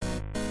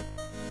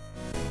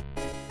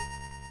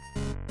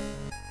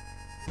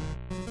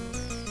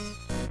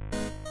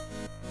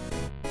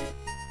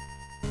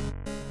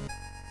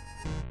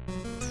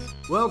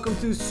Welcome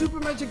to Super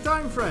Magic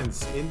Time,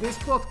 friends. In this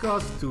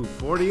podcast, two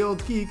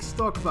 40-year-old geeks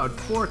talk about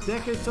 4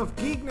 decades of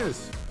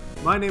geekness.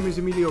 My name is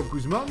Emilio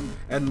Guzman.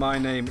 And my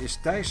name is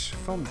Thijs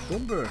van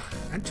Domburg.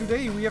 And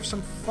today we have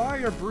some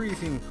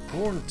fire-breathing,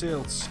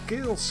 horn-tailed,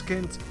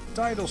 scale-skinned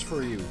titles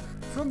for you.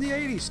 From the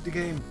 80s, the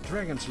game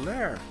Dragon's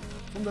Lair.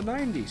 From the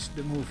 90s,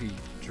 the movie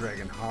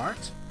Dragon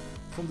Heart.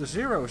 From the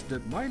Zeros, the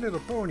My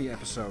Little Pony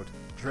episode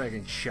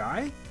Dragon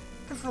Shy.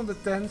 And from the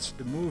 10s,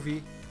 the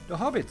movie The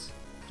Hobbit,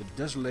 The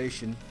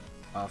Desolation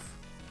of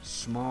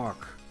Smaug.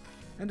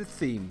 And the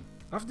theme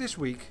of this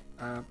week,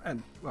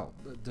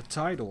 the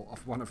title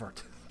of one of our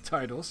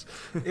titles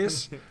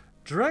is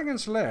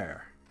Dragon's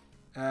Lair.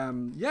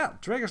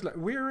 Dragon's Lair.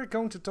 We're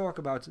going to talk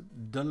about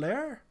the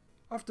lair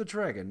of the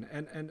dragon,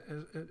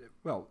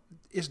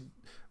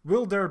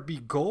 will there be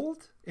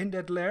gold in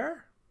that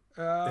lair?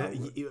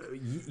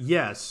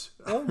 Yes.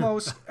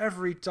 Almost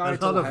every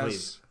title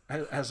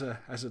has a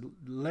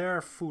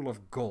lair full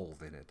of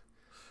gold in it.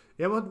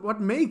 Yeah, what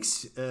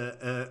makes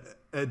a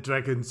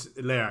dragon's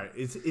lair?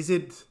 Is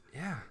it?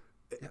 Yeah.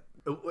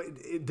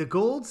 The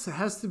gold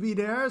has to be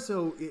there.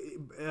 So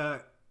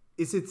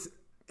is it?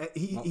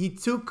 He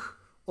took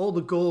all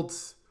the gold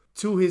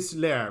to his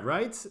lair,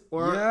 right?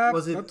 Or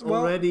was it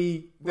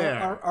already there?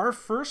 Well, our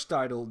first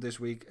title this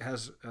week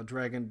has a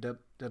dragon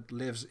that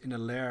lives in a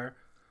lair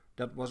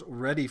that was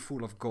already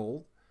full of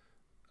gold,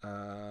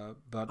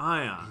 but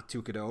he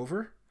took it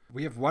over.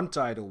 We have one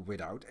title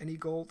without any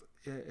gold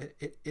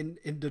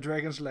in the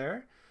dragon's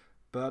lair,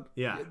 but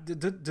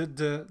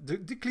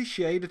the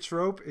cliche, the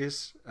trope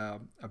is a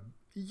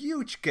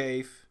huge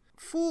cave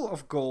full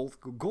of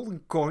golden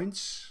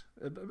coins,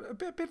 a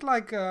bit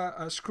like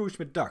Scrooge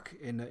McDuck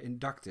in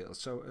DuckTales.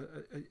 So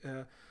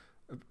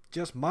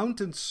just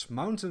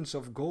mountains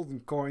of golden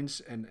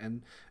coins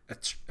and a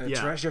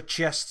treasure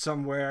chest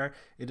somewhere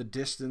in the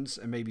distance,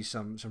 and maybe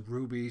some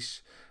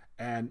rubies,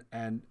 and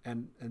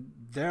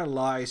there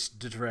lies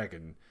the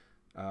dragon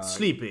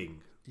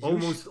sleeping.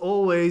 Almost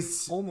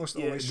always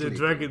sleeping. The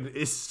dragon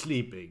is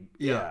sleeping.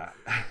 Yeah.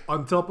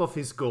 On top of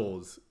his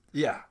gold.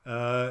 Yeah.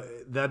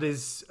 That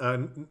is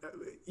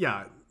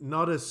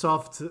not a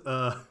soft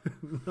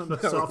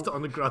soft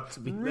on the ground to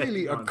be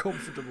really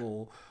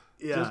uncomfortable.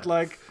 Yeah.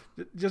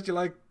 Just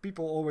like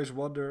people always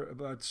wonder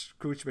about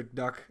Scrooge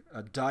McDuck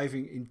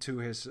diving into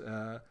his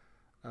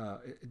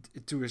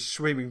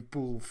swimming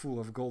pool full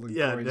of golden coins.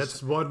 Yeah,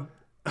 that's one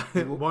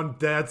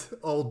dead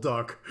old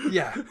duck.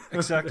 Yeah,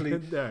 exactly.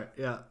 There,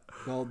 yeah.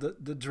 Well,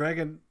 the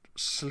dragon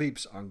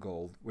sleeps on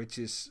gold, which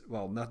is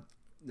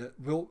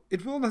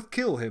it will not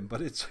kill him,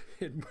 but it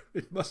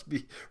must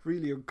be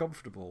really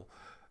uncomfortable.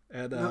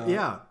 And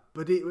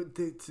but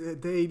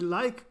they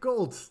like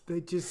gold.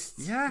 They just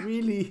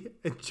really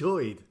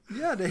enjoy it.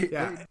 Yeah,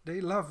 they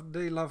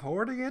love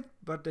hoarding it,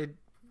 but they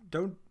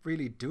don't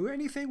really do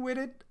anything with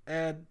it.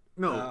 And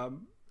no.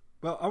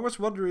 I was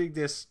wondering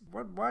this: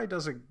 why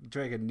does a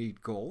dragon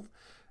need gold?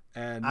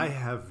 And I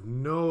have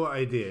no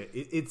idea.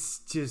 It's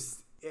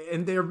just,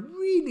 and they're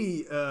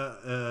really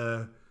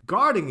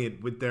guarding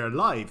it with their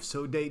life.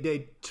 So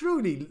they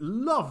truly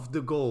love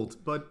the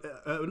gold, but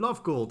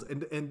love gold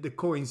and the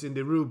coins and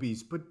the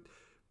rubies, but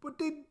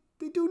they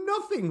do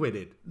nothing with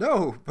it.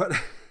 No, but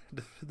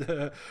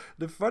the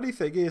funny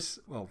thing is,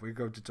 we're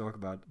going to talk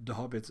about The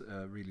Hobbit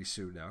really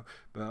soon now,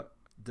 but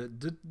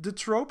the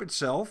trope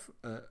itself,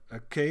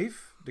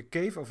 the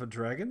cave of a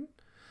dragon,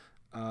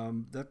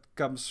 that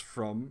comes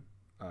from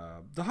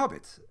The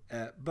Hobbit,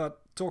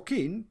 but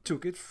Tolkien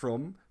took it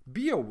from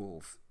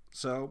Beowulf.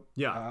 So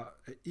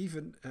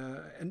even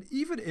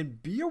in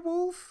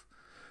Beowulf,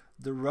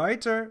 the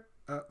writer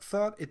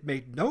thought it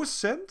made no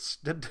sense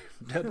that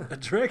a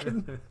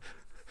dragon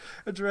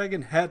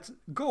had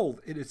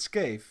gold in its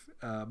cave.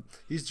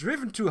 He's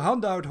driven to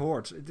hunt out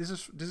hoards. This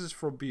is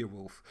from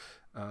Beowulf,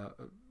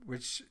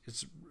 which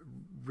is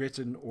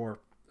written or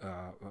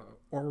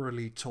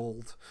orally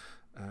told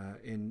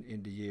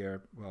in the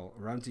year,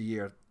 around the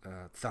year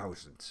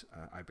 1000,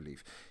 I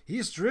believe. He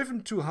is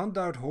driven to hunt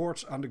out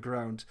hoards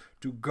underground,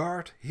 to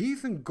guard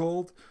heathen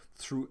gold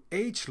through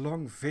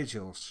age-long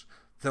vigils,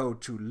 though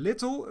to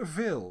little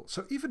avail.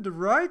 So even the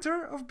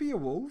writer of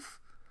Beowulf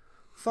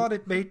thought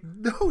it made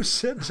no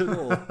sense at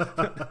all.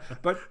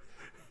 but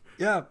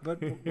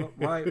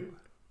why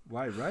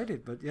write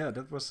it? But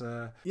that was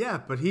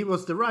but he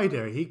was the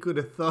writer. He could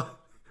have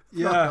thought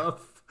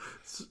of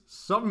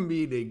some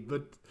meaning,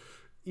 but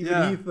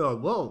even he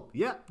thought,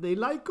 they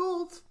like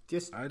gold.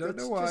 I don't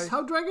know why. Just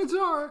how dragons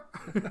are.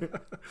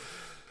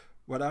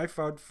 What I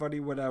found funny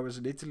when I was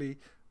in Italy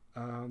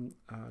 2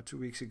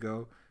 weeks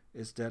ago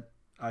is that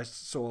I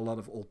saw a lot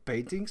of old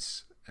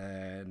paintings,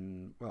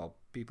 and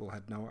people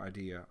had no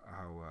idea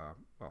how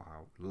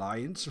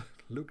lions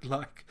looked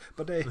like,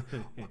 but they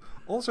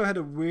also had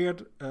a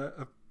weird,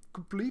 a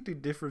completely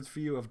different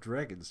view of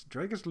dragons.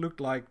 Dragons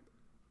looked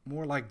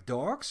more like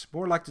dogs,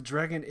 more like the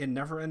dragon in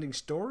Neverending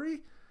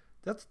Story.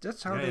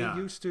 That's how they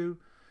used to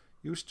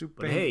used to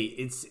But paint. hey,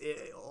 it's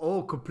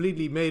all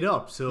completely made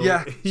up, so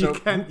Yeah, you so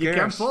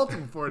can't fault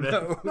them for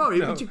that. No.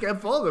 But you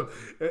can't fault them.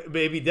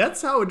 Maybe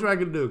that's how a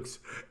dragon looks,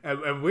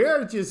 and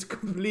we're just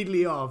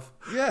completely off.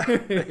 Yeah,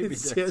 maybe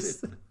it's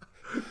that's it.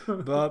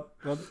 But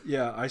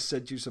yeah, I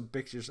sent you some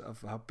pictures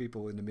of how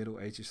people in the Middle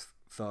Ages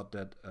thought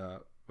that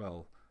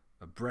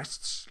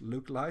breasts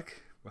look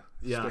like,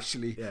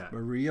 especially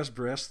Maria's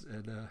breast,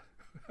 and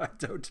I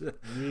don't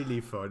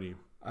really funny.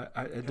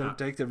 I don't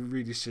take them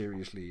really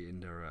seriously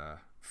in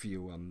their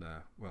view on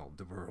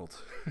the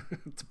world,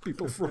 the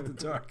people from the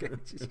Dark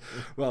Ages.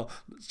 Well,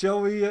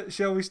 shall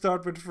we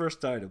start with the first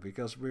title,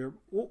 because we're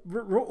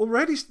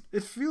already.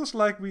 It feels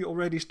like we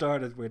already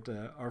started with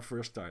our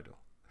first title.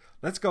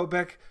 Let's go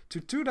back to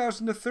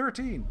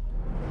 2013.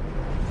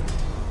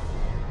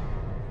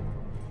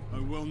 I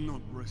will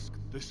not risk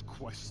this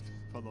quest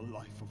for the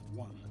life of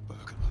one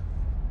burglar.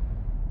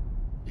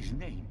 His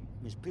name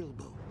is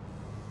Bilbo.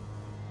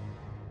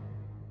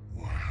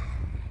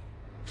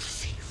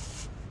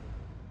 Thief.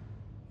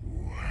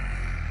 Where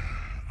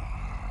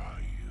are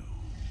you?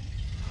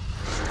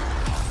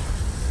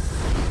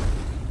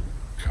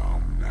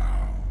 Come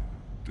now.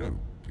 Don't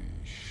be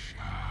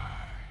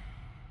shy.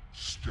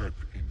 Step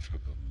into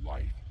the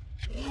light.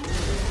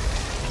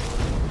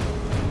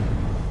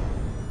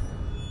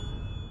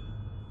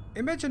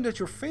 Imagine that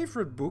your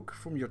favorite book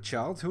from your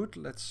childhood,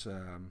 let's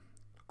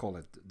call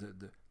it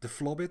the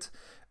Flobbit,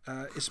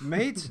 is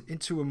made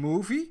into a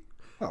movie.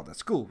 Well,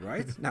 that's cool,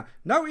 right?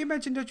 Now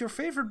imagine that your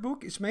favorite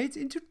book is made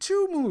into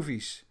 2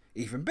 movies.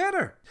 Even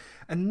better.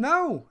 And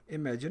now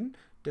imagine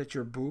that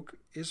your book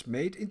is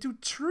made into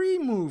 3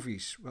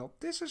 movies. Well,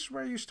 this is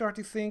where you start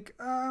to think,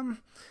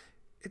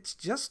 it's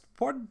just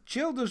one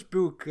children's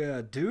book,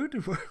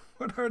 dude.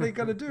 What are they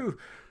gonna do?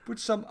 Put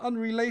some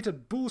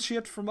unrelated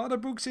bullshit from other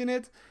books in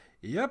it?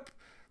 Yep,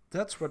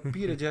 that's what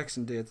Peter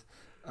Jackson did.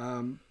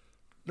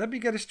 Let me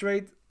get it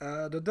straight.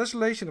 The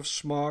Desolation of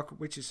Smaug,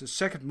 which is the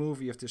second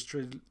movie of this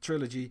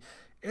trilogy,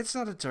 it's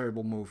not a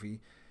terrible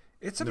movie.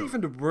 It's not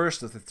even the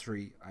worst of the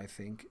 3, I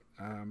think.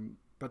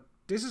 But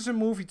this is a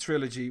movie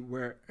trilogy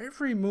where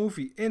every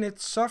movie in it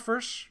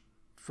suffers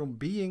from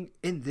being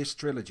in this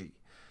trilogy.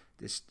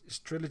 This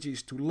trilogy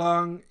is too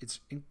long. It's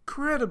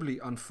incredibly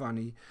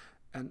unfunny,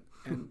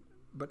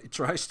 but it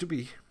tries to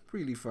be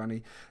really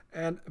funny.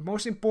 And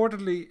most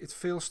importantly, it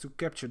fails to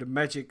capture the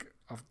magic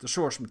of the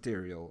source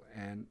material.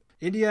 And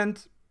in the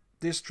end,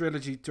 this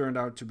trilogy turned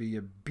out to be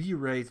a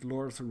B-rate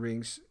Lord of the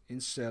Rings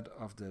instead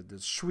of the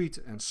sweet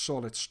and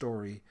solid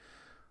story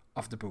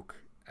of the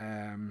book.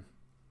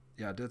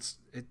 That's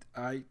it.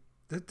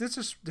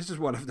 This is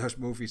one of those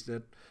movies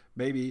that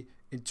maybe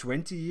in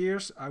 20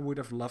 years I would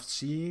have loved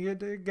seeing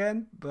it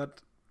again,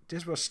 but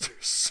this was too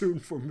soon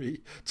for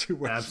me to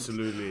watch.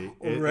 Absolutely.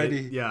 It.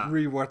 Already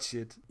rewatch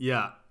it.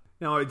 Yeah.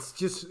 No, it's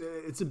just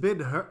it's a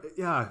bit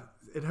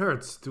it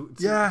hurts to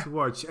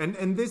watch.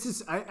 And this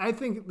is I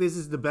think this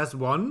is the best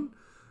one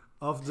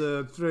of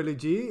the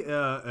trilogy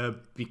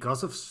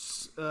because of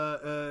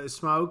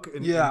Smaug.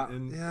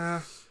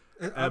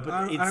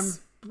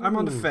 But I'm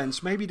on the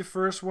fence. Maybe the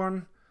first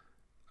one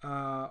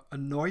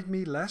annoyed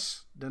me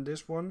less than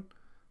this one.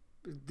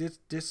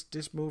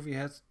 This movie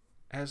has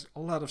a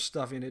lot of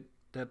stuff in it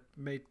that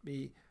made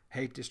me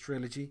hate this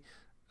trilogy.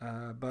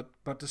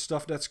 But the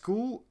stuff that's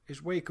cool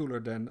is way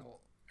cooler than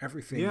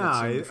everything. Yeah,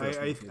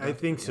 I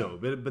think so.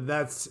 But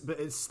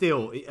it's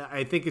still,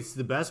 I think it's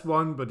the best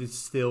one, but it's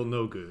still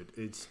no good.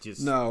 It's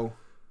just no.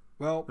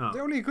 Well, the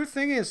only good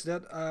thing is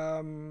that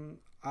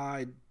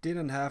I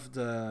didn't have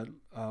the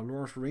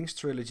Lord of the Rings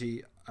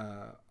trilogy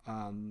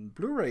on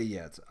Blu-ray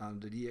yet, on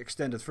the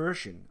extended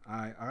version.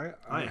 I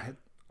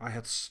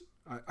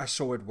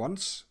saw it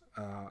once.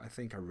 I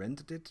think I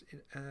rented it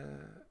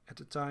at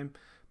the time,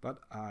 but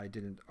I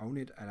didn't own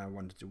it, and I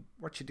wanted to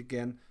watch it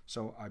again.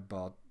 So I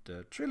bought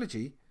the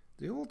trilogy,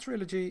 the whole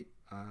trilogy,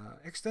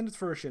 extended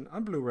version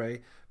on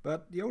Blu-ray.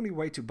 But the only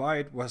way to buy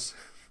it was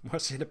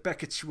in a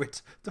package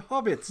with The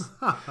Hobbit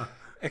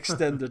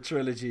extended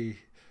trilogy.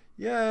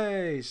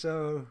 Yay!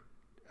 So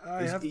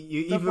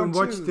you even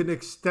watched an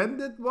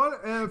extended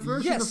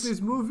version of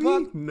this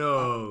movie?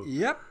 No.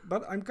 Yep,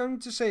 but I'm going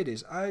to say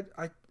this. I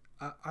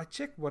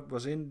checked what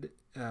was in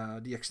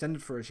the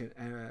extended version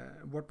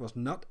and what was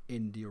not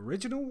in the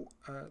original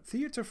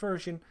theater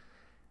version.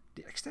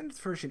 The extended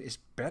version is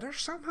better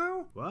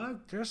somehow.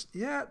 What?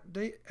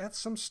 They add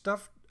some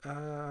stuff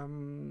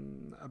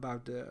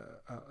about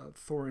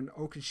Thorin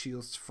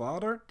Oakenshield's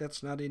father.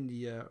 That's not in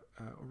the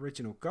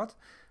original cut.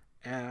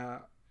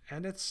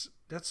 And that's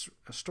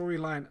a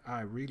storyline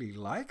I really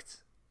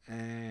liked.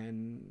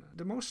 And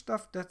the most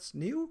stuff that's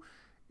new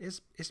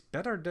is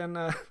better than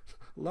a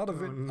lot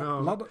of it. No.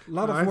 A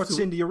lot of what's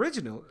in the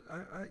original.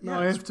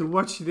 I have to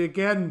watch it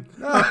again.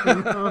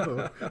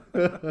 No.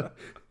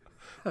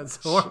 That's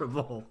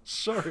horrible.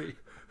 Sorry.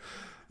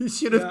 You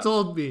should have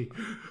told me.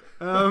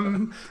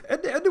 And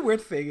the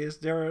weird thing is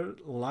there are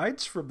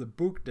lines from the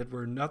book that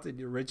were not in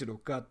the original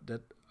cut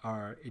that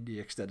are in the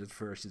extended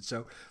version.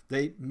 So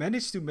they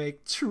managed to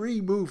make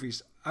 3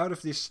 movies out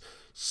of this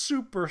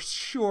super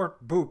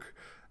short book.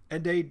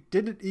 and they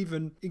didn't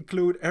even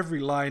include every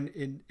line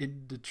in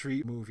the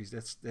 3 movies.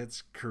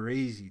 That's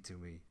crazy to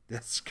me.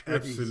 That's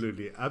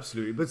crazy.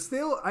 Absolutely. But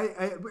still,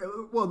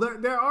 well,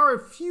 there are a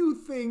few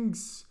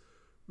things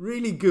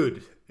really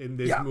good in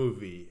this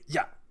movie.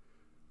 Yeah,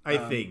 I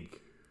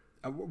think.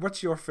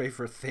 What's your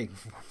favorite thing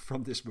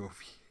from this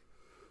movie?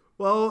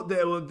 Well,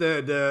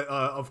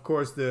 of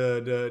course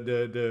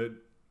the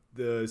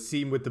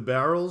scene with the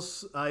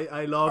barrels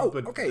I love. Oh,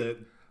 but okay.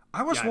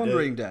 I was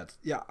wondering that.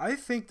 Yeah, I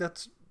think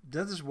that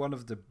is one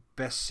of the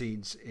best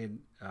scenes in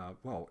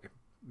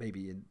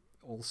maybe in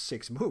all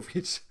 6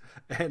 movies.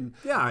 And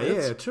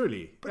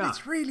truly. But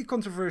it's really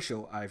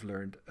controversial, I've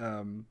learned.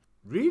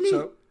 Really?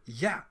 So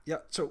yeah.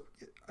 So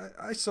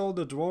I saw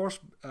the dwarves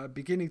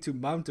beginning to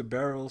mount the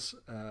barrels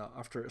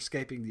after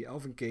escaping the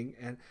Elven King,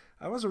 and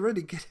I was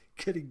already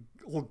getting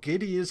all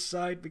giddy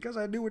inside because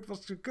I knew it was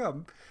to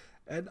come.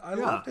 And I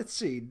love that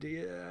scene.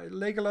 The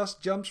Legolas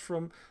jumps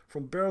from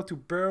barrel to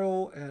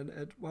barrel,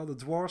 and while the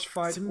dwarves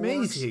fight. It's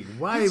amazing.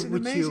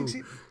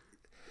 Orcs.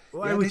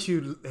 Why would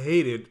you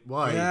hate it?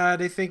 Why? Yeah,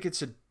 they think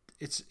it's a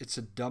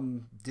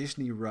dumb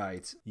Disney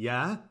ride.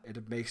 Yeah, and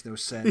it makes no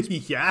sense.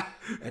 Yeah,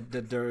 and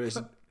that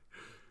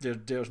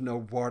there's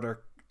no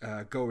water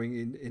going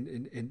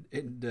in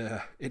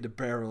the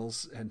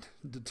barrels, and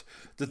the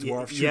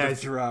dwarves should have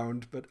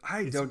drowned. But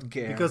I don't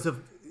care because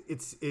of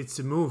it's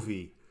a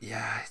movie.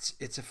 Yeah,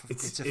 it's a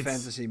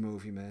fantasy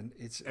movie, man.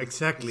 It's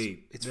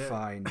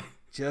fine.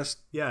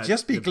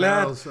 Just be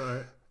glad.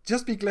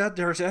 Just be glad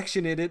there's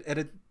action in it,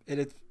 and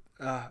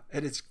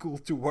it's cool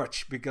to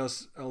watch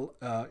because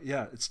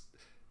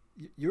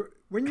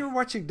when you're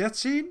watching that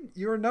scene,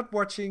 you're not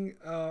watching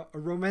a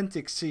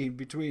romantic scene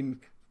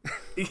between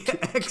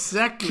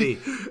exactly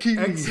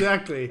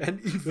and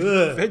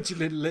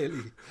Evangeline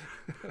Lilly.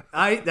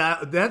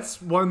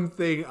 That's one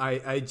thing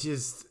I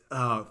just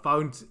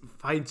find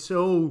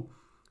so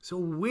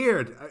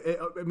weird.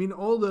 I mean,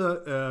 all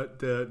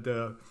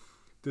the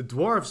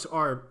dwarves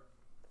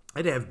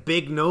they have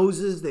big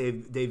noses,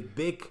 they've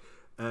big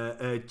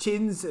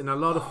chins and a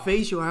lot of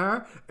facial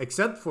hair,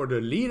 except for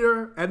the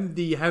leader and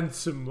the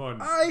handsome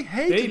one. I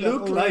hate They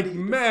look like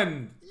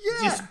men.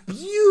 Yeah. Just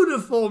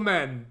beautiful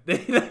men.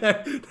 They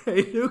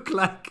look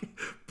like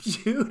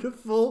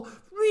beautiful,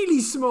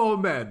 really small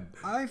men.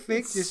 I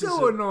think it's this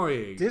so is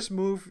annoying.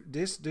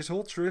 This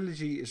whole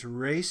trilogy is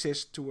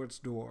racist towards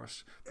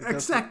dwarves.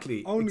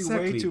 Exactly. The only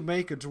way to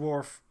make a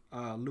dwarf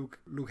look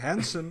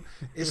handsome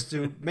is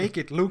to make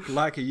it look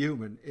like a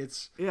human.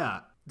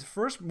 The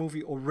first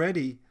movie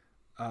already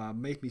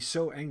made me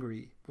so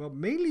angry. Well,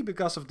 mainly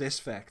because of this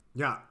fact.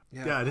 Yeah,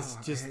 it's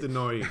just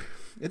annoying.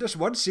 There's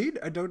one scene,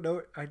 I don't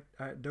know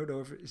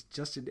if it's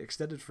just in the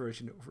extended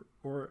version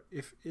or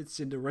if it's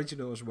in the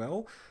original as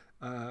well,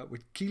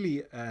 with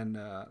Keely and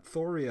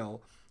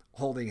Thoriel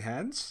holding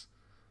hands,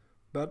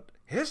 but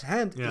his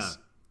hand is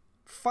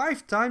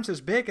 5 times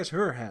as big as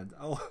her hand.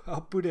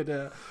 I'll put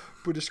a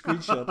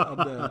screenshot on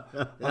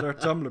our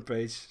Tumblr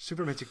page,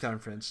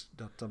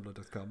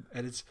 supermagictimefriends.tumblr.com,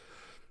 and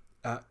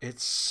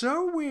it's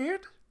so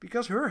weird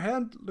because her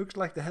hand looks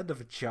like the hand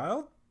of a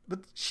child,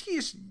 but she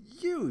is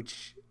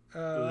huge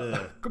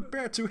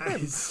compared to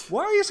him.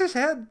 Why is his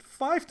hand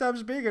 5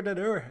 times bigger than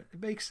her? It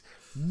makes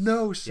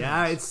no sense.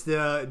 Yeah, it's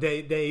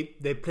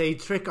they play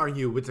trick on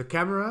you with the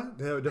camera,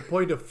 the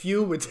point of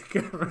view with the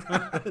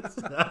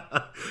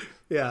camera.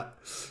 Yeah,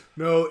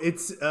 no,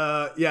 it's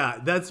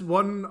that's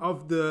one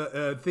of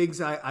the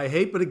things I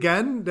hate. But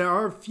again, there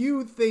are a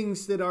few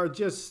things that are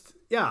just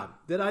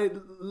that I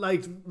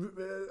liked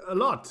a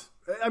lot.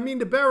 I mean,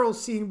 the barrel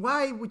scene.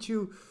 Why would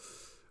you?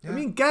 Yeah. I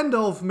mean,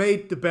 Gandalf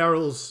made the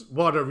barrels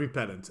water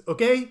repellent.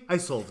 Okay, I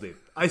solved it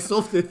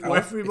for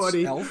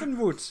everybody. It's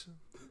Elvenwood.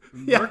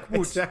 Yeah, Mirkwood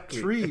exactly.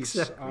 Trees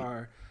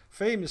are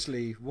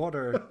famously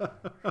water.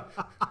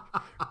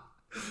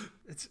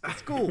 It's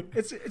cool.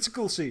 It's a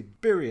cool scene.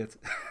 Period.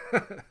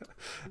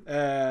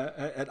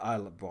 And I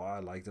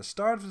like the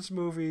start of this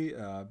movie.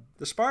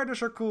 The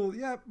spiders are cool.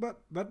 Yeah,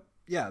 but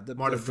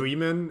Martin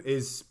Freeman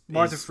is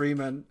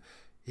Freeman.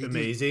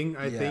 Amazing.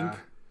 I think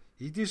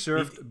he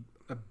deserved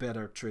a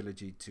better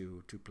trilogy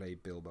to play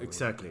Bilbo.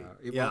 Exactly.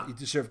 He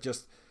deserved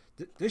just.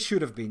 This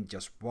should have been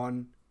just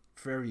one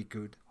very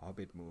good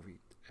Hobbit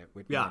movie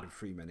with Martin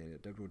Freeman in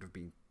it. That would have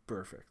been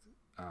perfect.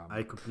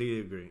 I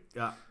completely agree.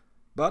 Yeah.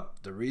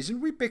 But the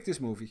reason we picked this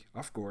movie,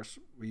 of course,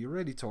 we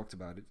already talked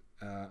about it,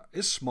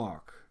 is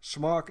Smaug.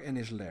 Smaug and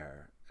his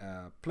lair,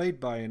 played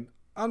by an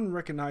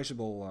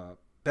unrecognizable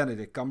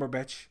Benedict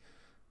Cumberbatch.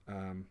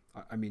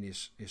 I mean,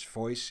 his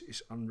voice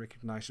is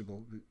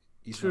unrecognizable.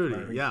 He's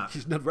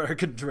not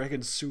wearing a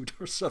dragon suit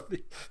or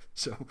something.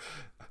 So,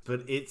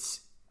 but he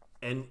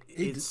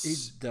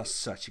does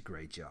such a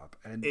great job,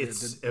 and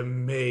it's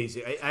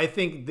amazing. I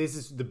think this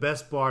is the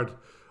best part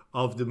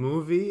of the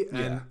movie,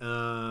 and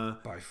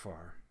by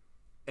far.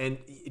 And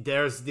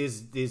there's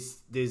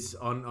this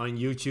on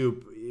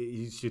YouTube.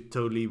 You should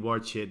totally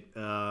watch it.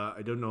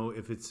 I don't know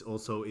if it's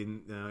also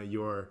in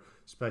your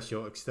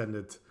special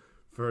extended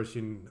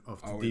version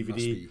of the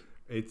DVD.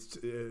 It's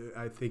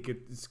I think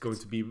it's going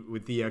to be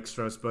with the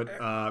extras, but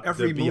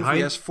every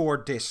movie has 4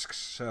 discs,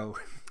 so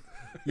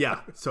yeah.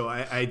 So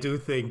I do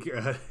think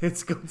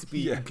it's going to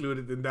be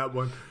included in that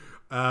one.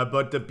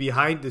 But the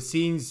behind the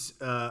scenes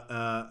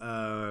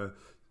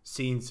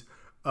scenes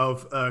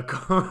of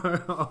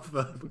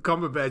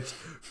Cumberbatch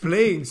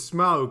playing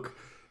Smaug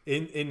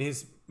in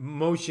his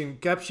motion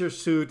capture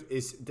suit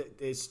is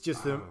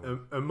just a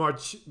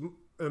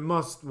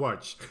must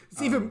watch.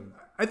 It's even.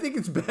 I think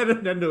it's better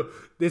than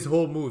this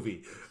whole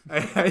movie.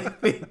 I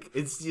think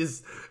it's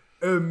just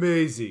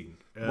amazing.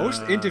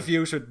 Most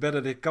interviews with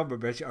Benedict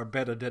Cumberbatch are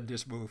better than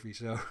this movie.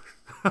 So,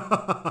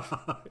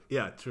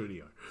 yeah,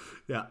 truly are.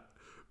 Yeah,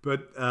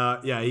 but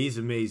he's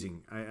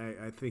amazing.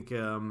 I think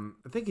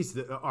he's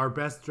our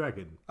best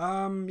dragon.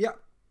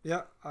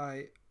 Yeah,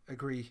 I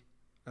agree.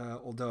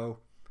 Although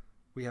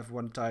we have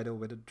one title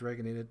with a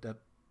dragon in it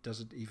that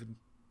doesn't even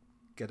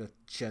get a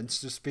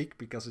chance to speak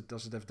because it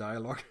doesn't have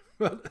dialogue.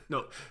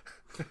 No.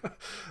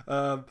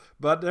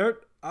 But there,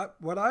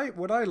 what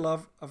I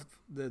love of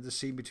the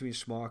scene between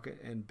Smaug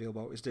and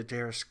Bilbo is that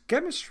there's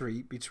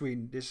chemistry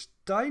between this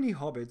tiny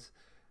hobbit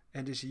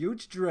and this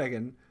huge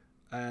dragon.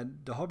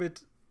 And the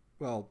hobbit,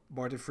 well,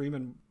 Martin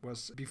Freeman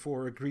was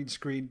before a green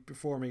screen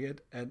performing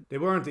it, and they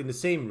weren't in the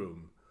same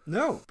room.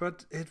 No,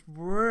 but it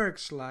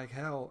works like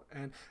hell.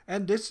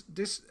 And this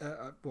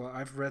well,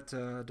 I've read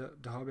the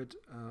Hobbit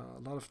a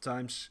lot of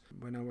times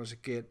when I was a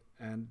kid,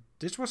 and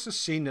this was a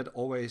scene that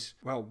always,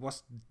 well,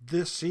 was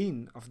the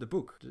scene of the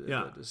book.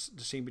 The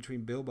scene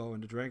between Bilbo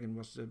and the dragon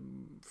was,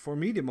 for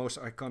me, the most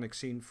iconic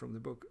scene from the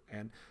book.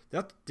 And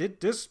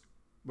this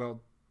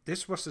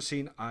was the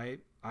scene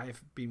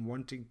I've been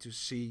wanting to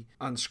see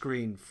on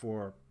screen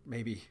for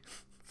maybe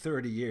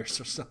 30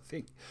 years or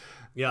something.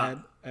 Yeah.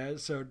 And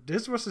so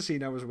this was the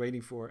scene I was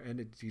waiting for, and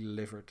it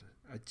delivered.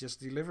 It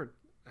just delivered,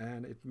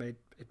 and it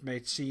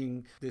made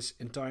seeing this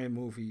entire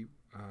movie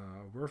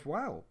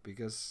worthwhile,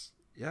 because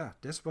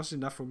this was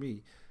enough for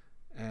me.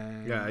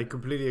 And yeah, I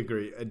completely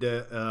agree.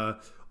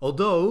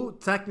 Although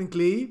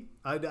technically,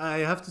 I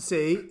have to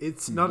say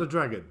it's not a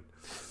dragon.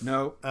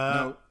 No.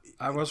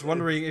 I was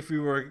wondering if we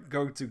were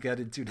going to get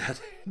into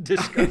that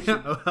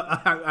discussion.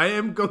 I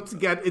am going to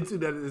get into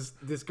that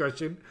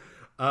discussion.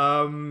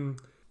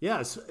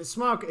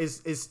 Smaug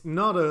is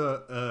not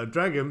a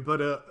dragon,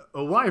 but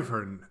a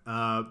wyvern,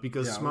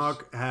 because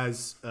Smaug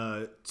has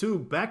 2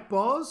 back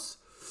paws,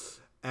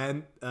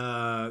 and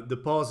the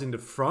paws in the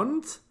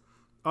front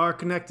are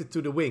connected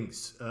to the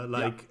wings,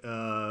 like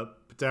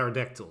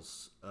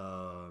pterodactyls.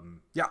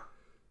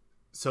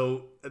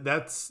 So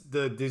that's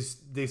the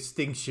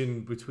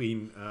distinction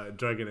between a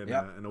dragon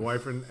and a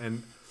wyvern,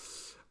 and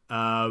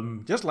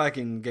just like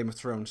in Game of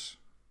Thrones.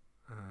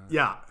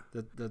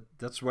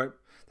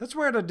 That's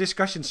where the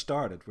discussion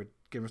started with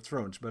Game of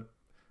Thrones, but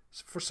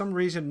for some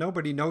reason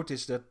nobody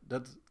noticed that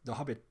The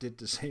Hobbit did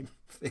the same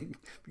thing,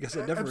 because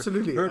I never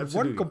heard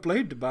one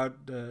complaint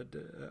about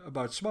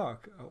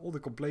Smaug. All the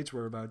complaints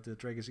were about the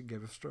dragons in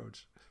Game of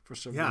Thrones for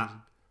some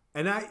reason.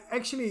 And I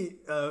actually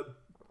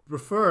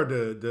prefer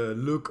the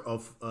look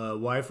of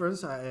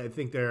wyverns. I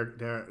think they're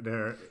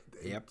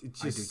it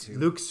just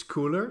looks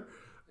cooler.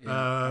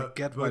 I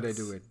get why they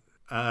do it.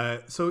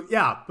 But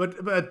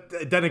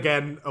then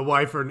again, a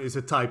wyvern is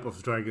a type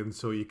of dragon,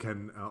 so you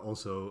can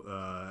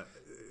also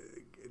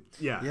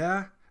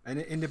and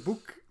in the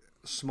book,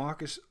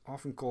 Smaug is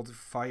often called the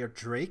Fire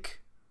Drake.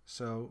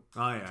 So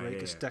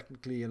Drake is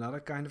technically another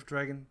kind of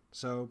dragon.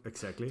 So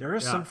exactly, there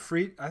is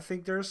I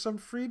think there is some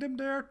freedom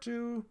there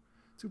to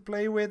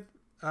play with,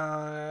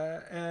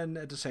 and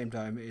at the same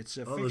time, it's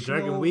a fictional the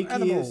Dragon Wiki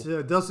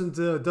animal.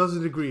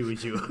 Doesn't agree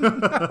with you.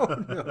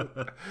 No.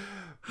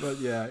 But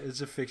yeah,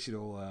 it's a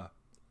fictional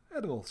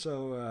animal.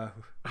 So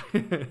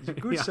you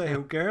could say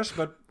who cares,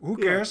 but who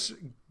cares?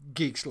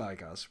 Geeks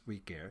like us, we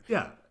care.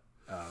 Yeah.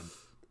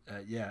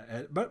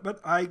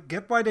 But I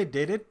get why they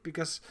did it,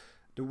 because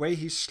the way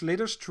he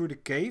slithers through the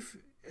cave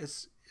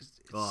is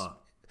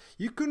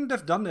you couldn't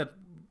have done that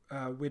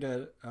with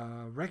a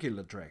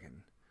regular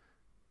dragon.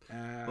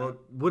 Well,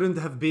 wouldn't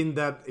have been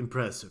that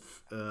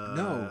impressive.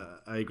 No,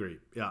 I agree.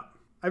 Yeah,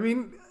 I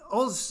mean,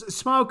 also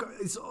Smaug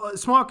is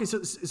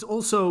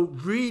also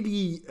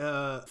really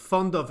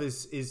fond of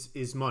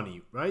his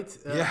money, right?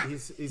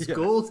 His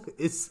gold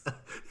is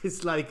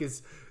like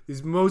his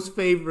most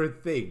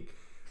favorite thing.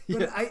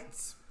 But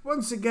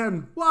once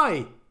again,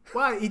 why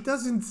he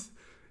doesn't?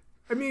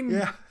 I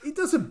mean, he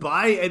doesn't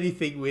buy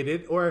anything with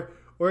it, or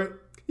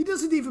he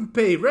doesn't even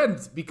pay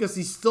rent, because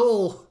he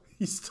stole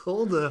his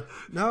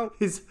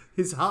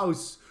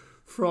house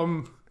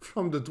from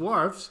the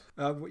dwarves.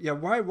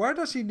 Why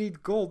does he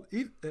need gold?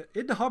 In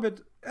The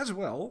Hobbit as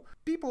well,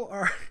 people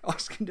are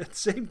asking that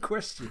same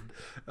question.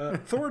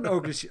 Thorin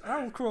Oakenshield,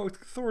 I'll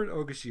quote Thorin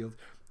Oakenshield: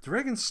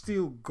 "Dragons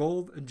steal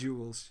gold and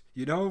jewels,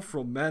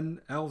 from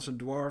men, elves and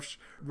dwarves,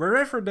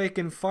 wherever they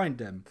can find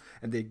them,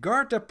 and they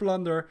guard their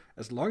plunder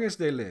as long as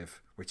they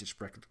live, which is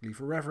practically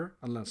forever,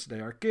 unless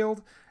they are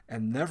killed,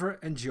 and never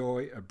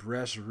enjoy a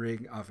brass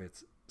ring of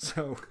it."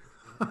 So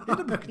in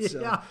the book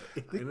itself.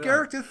 The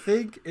characters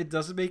think it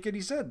doesn't make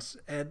any sense,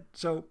 and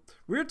so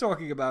we're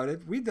talking about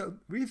it. We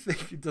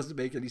think it doesn't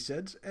make any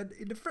sense, and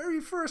in the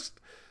very first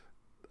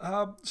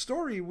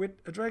story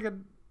with a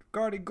dragon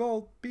guarding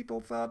gold,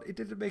 people thought it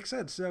didn't make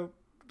sense. So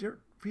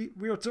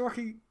we are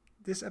talking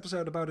this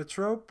episode about a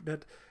trope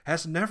that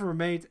has never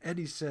made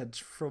any sense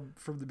from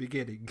the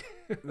beginning.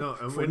 No,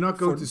 and we're not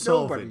going to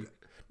solve it.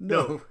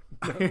 No.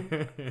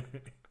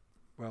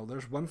 Well,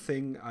 there's one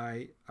thing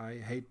I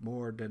hate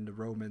more than the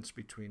romance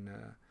between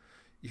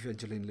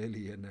Evangeline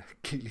Lilly and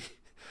Keely.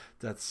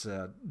 That's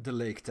the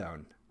Lake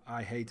Town.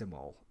 I hate them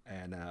all,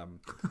 and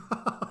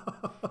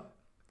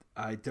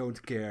I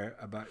don't care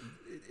about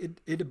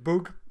it. In the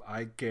book,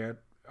 I cared.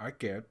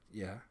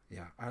 Yeah.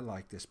 I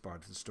like this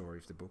part of the story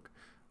of the book.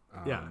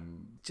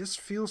 Just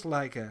feels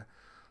like an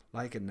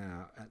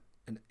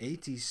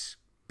 80s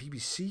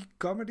BBC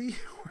comedy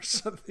or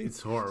something.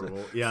 It's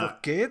horrible. For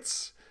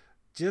kids.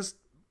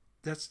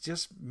 That's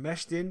just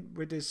meshed in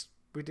with this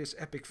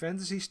epic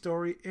fantasy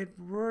story. It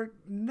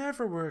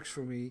never works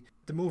for me.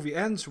 The movie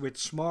ends with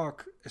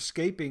Smaug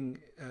escaping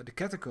the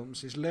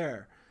catacombs, his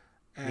lair,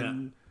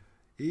 and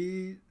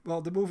the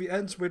movie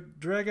ends with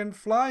Dragon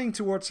flying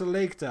towards a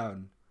lake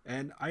town.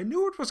 And I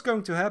knew it was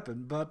going to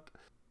happen, but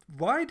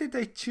why did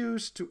they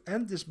choose to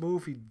end this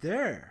movie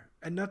there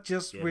and not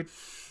just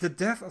with the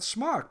death of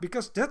Smaug?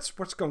 Because that's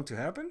what's going to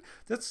happen.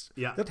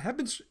 That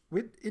happens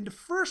in the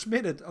first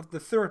minute of the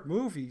third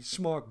movie.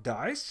 Smaug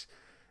dies.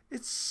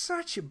 It's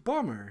such a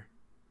bummer.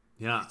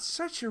 Yeah, it's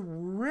such a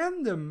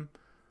random.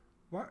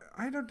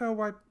 I don't know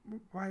why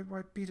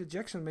Peter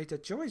Jackson made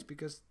that choice,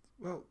 because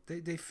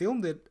they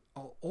filmed it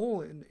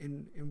all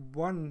in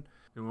one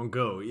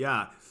go.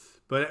 Yeah.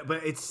 But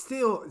it's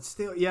still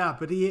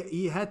but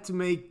he had to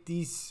make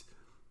these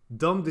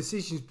dumb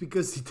decisions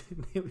because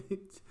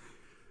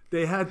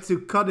they had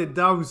to cut it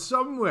down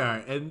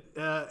somewhere, and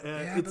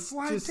it's but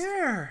why just,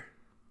 there?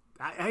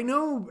 I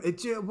know.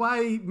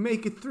 Why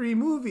make it 3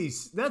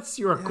 movies? That's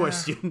your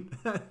question.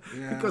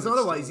 Because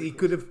otherwise he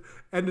could have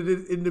ended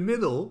it in the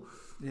middle.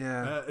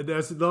 Yeah,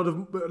 there's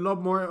a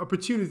lot more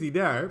opportunity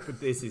there.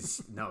 But this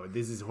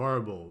is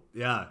horrible.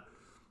 Yeah.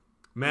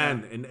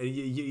 Man, and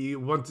you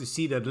want to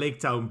see that Lake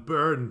Town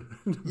burn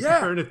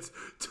it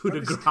to the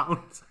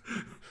ground,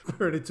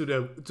 burn it to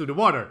the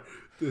water,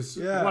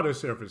 water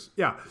surface.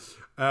 Yeah,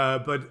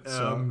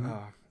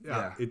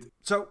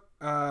 So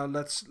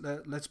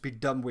let's be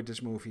done with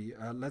this movie.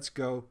 Let's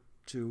go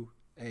to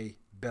a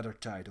better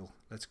title.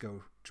 Let's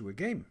go to a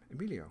game,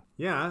 Emilio.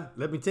 Yeah,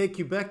 let me take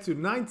you back to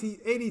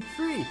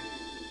 1983.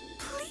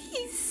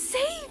 Please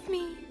save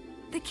me.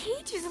 The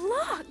cage is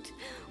locked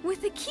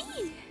with a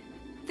key.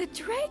 The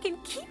dragon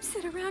keeps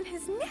it around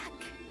his neck.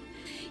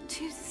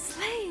 To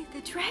slay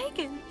the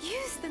dragon,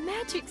 use the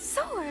magic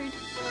sword.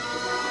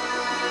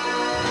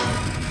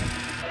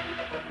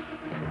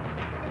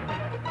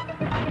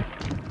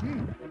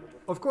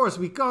 Of course,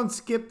 we can't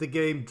skip the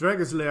game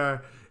Dragon's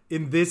Lair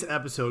in this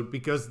episode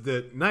because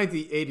the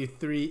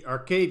 1983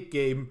 arcade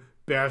game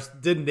bears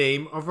the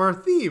name of our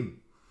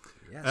theme.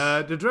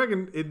 Yes. The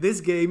dragon in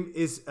this game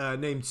is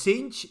named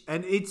Singe,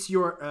 and it's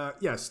your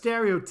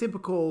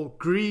stereotypical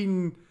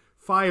green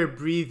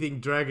fire-breathing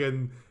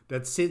dragon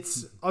that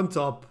sits on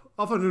top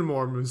of an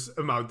enormous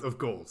amount of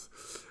gold.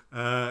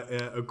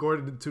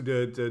 According to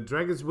the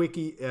Dragons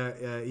Wiki,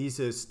 he's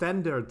a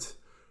standard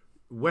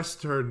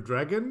Western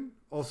dragon,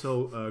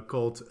 also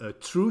called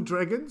True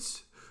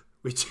Dragons,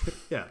 which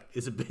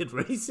is a bit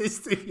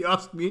racist if you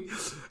ask me.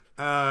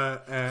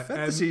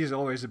 Fantasy is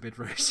always a bit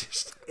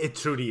racist. It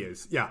truly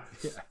is. Yeah.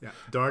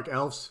 Dark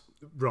elves,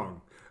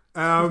 wrong.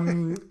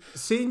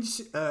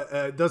 Singe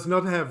does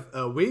not have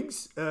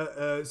wings,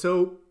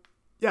 so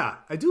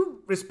I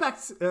do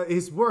respect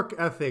his work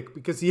ethic,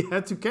 because he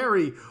had to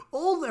carry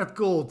all that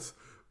gold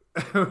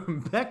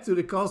back to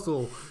the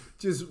castle,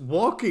 just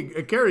walking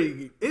and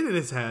carrying it in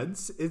his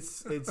hands.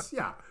 It's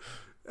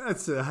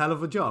that's a hell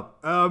of a job.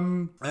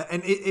 And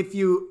if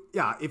you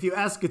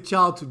ask a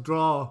child to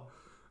draw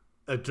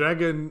a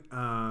dragon,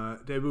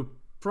 they will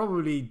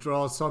probably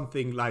draw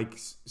something like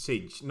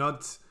Singe,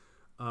 not.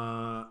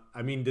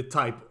 The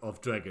type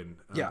of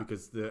dragon,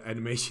 because the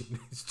animation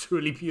is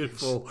truly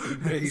beautiful.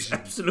 It's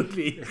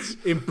absolutely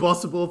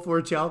impossible for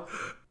a child.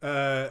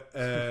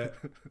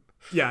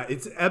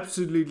 It's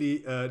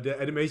absolutely, the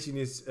animation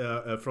is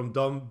from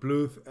Don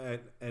Bluth,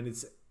 and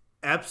it's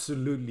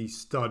absolutely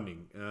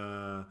stunning.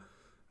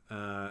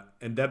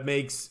 And that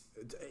makes,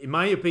 in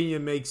my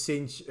opinion, makes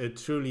Singe a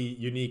truly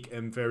unique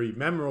and very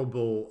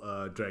memorable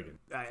dragon.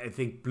 I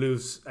think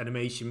Bluth's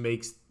animation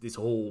makes this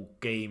whole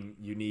game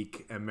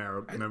unique and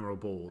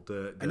memorable.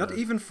 And not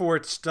even for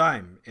its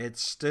time,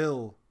 it's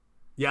still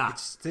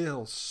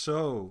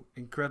so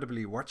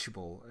incredibly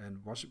watchable,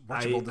 and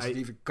watchable doesn't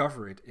even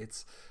cover it.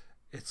 It's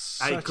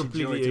such a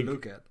joy to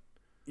look at.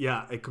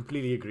 Yeah, I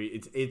completely agree.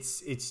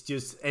 It's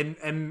just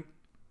and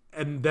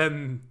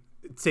then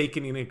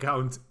taking in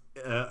account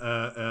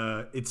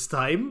its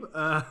time.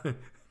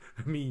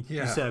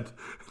 You said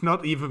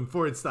not even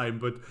for its time,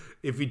 but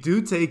if we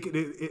do take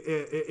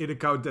in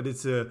account that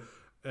it's a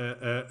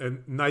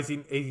a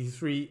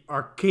 1983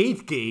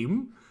 arcade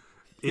game.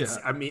 It's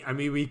I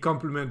mean we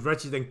compliment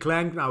Ratchet and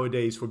Clank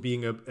nowadays for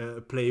being a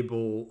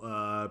playable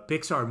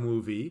Pixar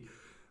movie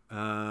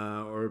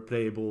or a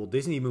playable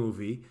Disney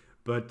movie,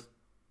 but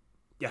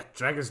yeah,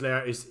 Dragon's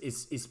Lair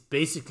is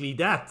basically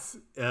that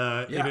in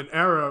an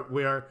era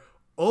where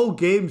all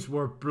games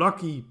were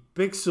blocky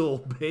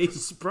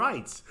pixel-based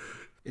sprites.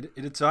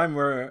 In a time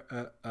where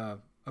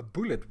a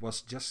bullet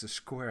was just a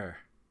square.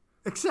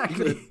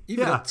 Exactly.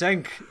 Even a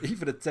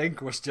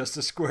tank was just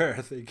a square,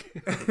 I think.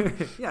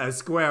 Yeah, a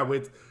square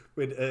with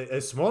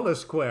a smaller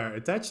square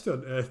attached to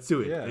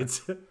it. Yeah.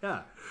 It's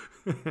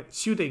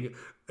shooting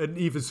an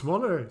even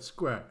smaller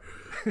square.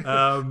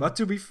 But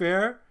to be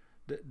fair,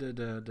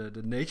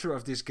 the nature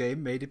of this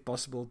game made it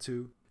possible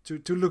to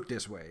look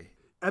this way.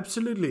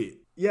 Absolutely.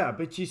 Yeah,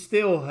 but you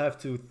still have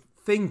to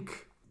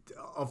think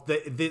of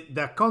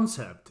that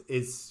concept.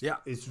 It's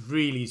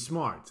really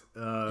smart.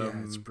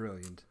 It's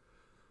brilliant.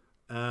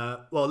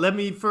 Well, let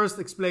me first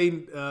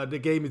explain the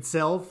game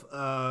itself.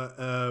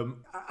 I'm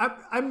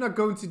not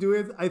going to do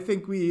it. I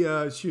think we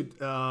should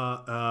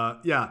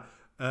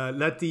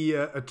let the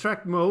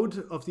attract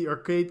mode of the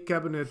arcade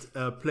cabinet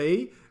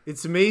play.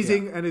 It's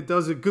amazing, and it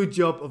does a good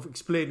job of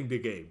explaining the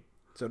game.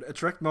 So the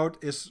attract mode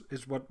is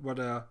what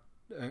a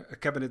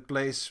cabinet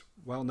plays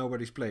while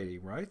nobody's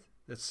playing, right?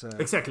 That's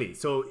exactly.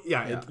 So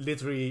it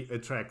literally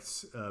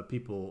attracts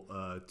people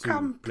to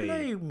come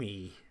play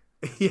me.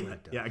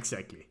 Yeah,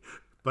 exactly.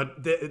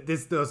 But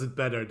this does it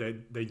better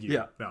than you.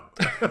 Yeah. No.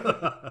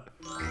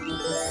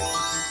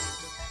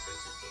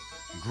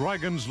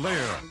 Dragon's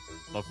Lair,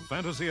 the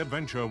fantasy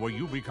adventure where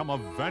you become a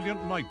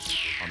valiant knight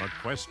on a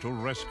quest to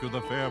rescue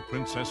the fair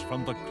princess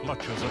from the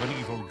clutches of an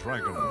evil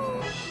dragon.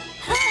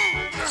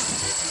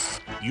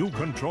 You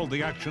control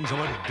the actions of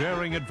a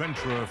daring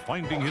adventurer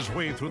finding his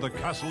way through the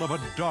castle of a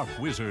dark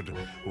wizard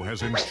who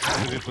has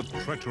enchanted it with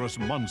treacherous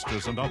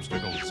monsters and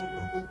obstacles.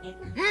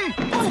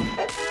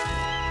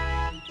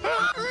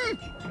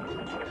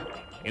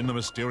 In the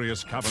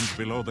mysterious caverns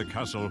below the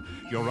castle,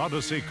 your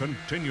odyssey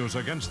continues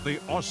against the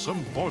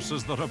awesome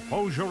forces that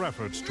oppose your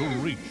efforts to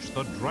reach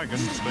the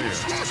Dragon's Lair.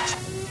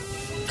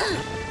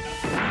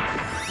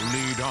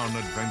 Lead on,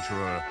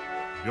 adventurer.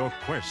 Your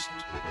quest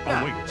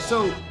awaits.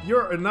 So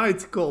you're a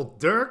knight called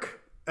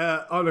Dirk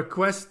on a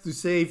quest to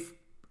save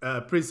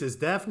Princess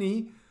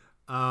Daphne,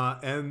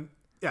 and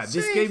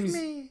this game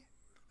is.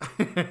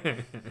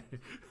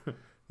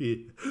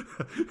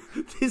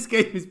 This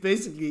game is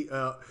basically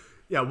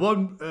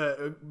one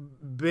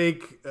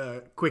big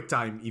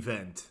QuickTime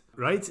event,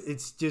 right?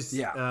 It's just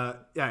in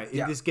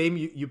this game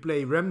you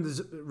play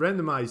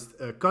randomized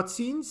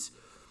cutscenes,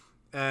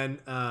 and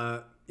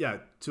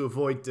to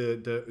avoid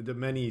the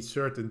many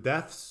certain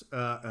deaths,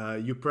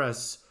 you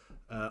press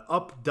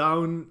up,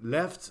 down,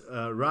 left,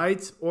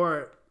 right,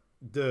 or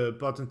the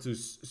button to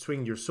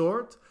swing your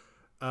sword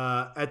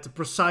at the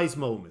precise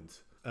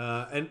moment.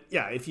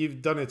 If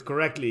you've done it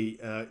correctly,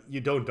 you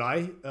don't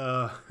die.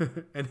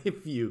 And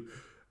if you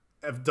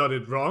have done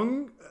it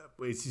wrong,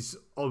 which is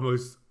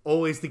almost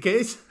always the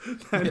case,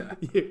 then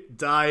you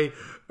die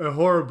a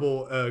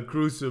horrible,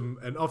 gruesome,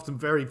 and often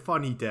very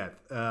funny death.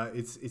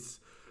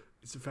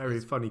 It's a very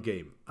funny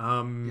game.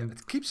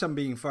 It keeps on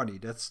being funny.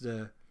 That's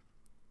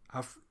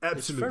absolutely.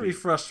 It's very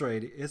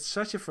frustrating. It's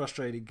such a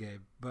frustrating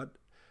game, but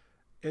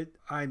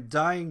I'm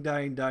dying,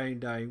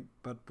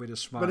 but with a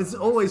smile. But it's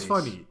always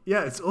funny.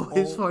 Yeah, it's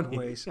always funny.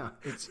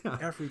 It's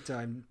every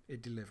time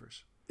it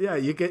delivers. Yeah,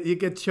 you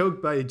get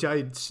choked by a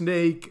giant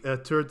snake,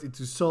 turned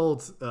into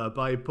salt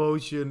by a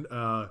potion,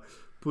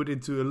 put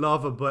into a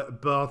lava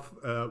bath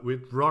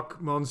with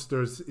rock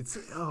monsters. It's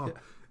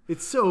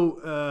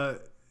so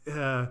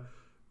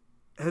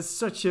has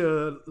such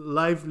a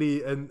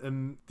lively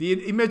and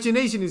the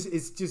imagination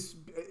is just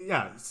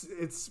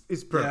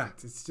it's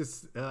perfect. It's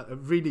just a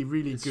really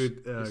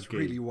good it's game.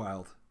 Really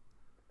wild.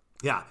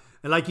 Yeah,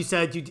 and like you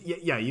said,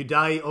 you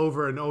die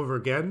over and over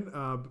again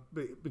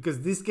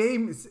because this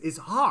game is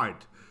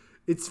hard.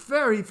 It's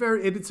very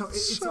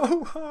it's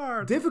so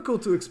hard,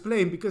 difficult to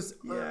explain because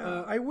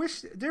I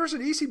wish there's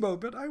an easy mode,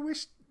 but I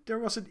wish there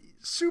was a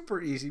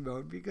super easy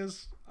mode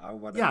because I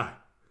want to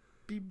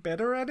be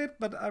better at it,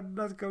 but I'm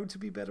not going to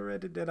be better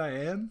at it than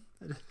I am.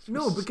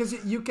 No,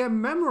 because you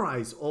can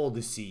memorize all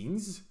the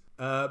scenes,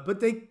 but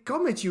they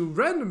come at you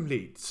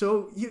randomly,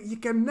 so you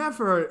can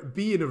never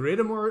be in a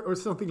rhythm or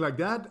something like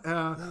that.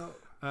 No.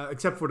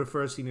 Except for the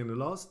first scene and the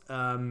last.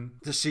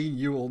 The scene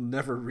you will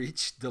never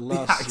reach, the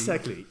last scene.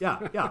 Exactly. Yeah.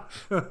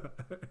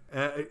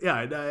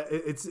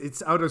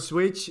 It's out of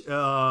Switch.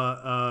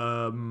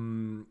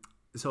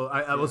 So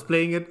I was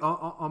playing it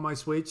on my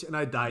Switch, and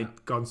I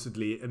died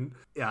constantly. And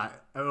I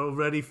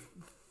already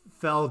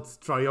felt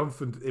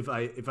triumphant if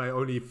I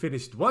only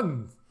finished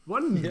one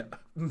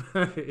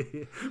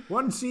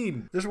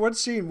scene. There's one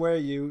scene where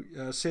you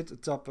sit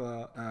atop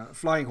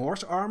flying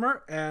horse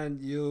armor,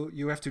 and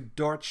you have to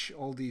dodge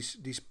all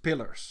these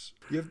pillars.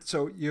 You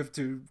have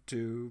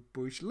to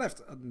push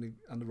left on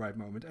the right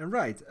moment, and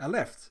right, a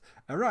left,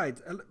 a right,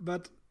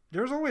 but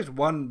there's always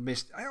one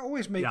I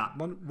always make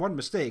one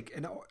mistake,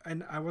 and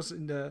I was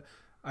in the.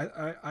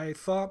 I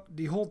thought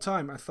the whole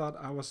time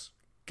I was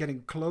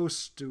getting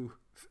close to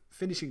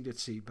finishing that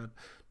scene, but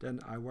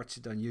then I watched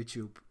it on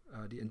YouTube,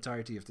 the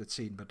entirety of that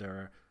scene. But there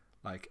are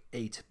like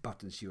 8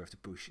 buttons you have to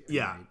push. And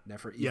I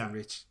never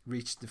even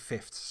reached the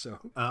 5th. So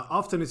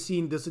often a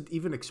scene doesn't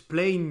even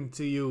explain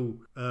to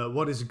you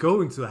what is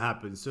going to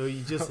happen. So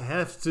you just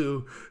have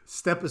to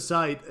step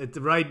aside at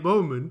the right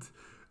moment,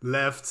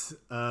 left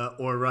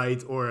or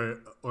right or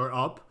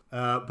up.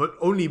 But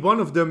only one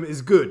of them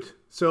is good.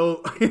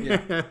 So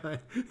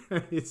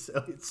it's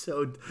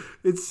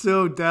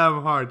so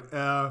damn hard.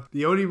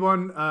 The only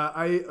one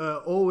I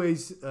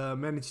always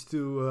managed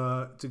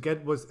to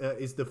get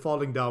is the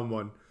falling down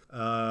one.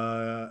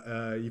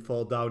 You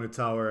fall down a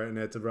tower, and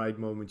at the right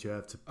moment you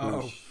have to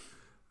push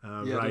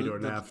right or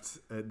left.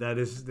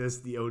 That's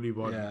the only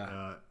one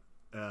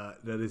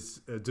that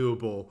is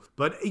doable.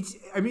 But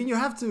you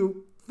have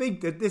to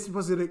think that this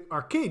was an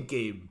arcade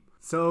game,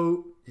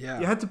 so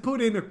you had to put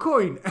in a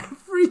coin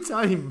every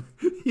time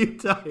you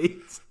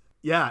died.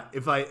 Yeah,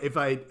 if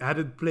I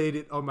hadn't played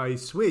it on my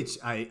Switch,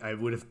 I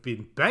would have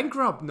been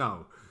bankrupt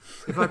now.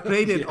 If I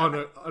played it on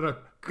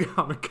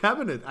a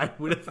cabinet, I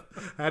would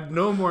have had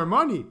no more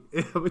money.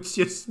 It would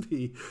just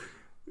be,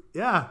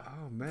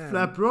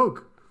 flat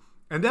broke.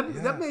 And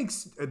that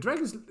makes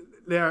Dragon's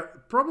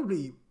Lair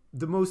probably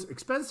the most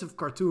expensive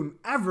cartoon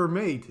ever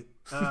made.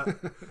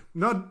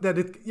 Not that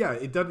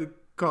it doesn't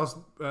cost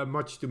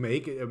much to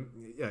make.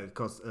 It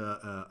cost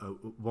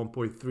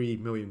 $1.3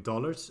 million.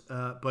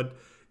 But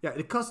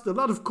it cost a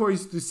lot of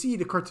coins to see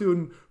the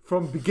cartoon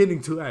from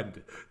beginning to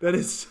end. That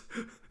is...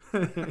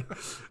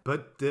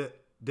 But the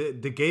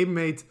game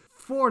made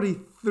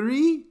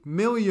 $43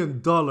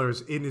 million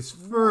in its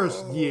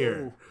first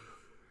year.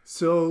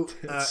 So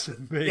that's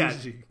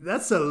amazing.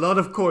 That's a lot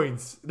of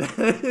coins.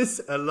 That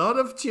is a lot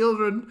of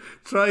children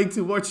trying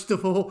to watch the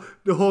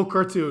whole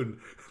cartoon.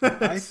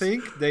 I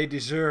think they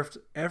deserved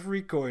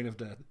every coin of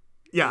that.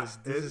 Yeah,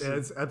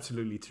 it's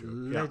absolutely true.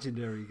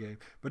 Legendary game.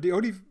 But the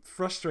only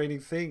frustrating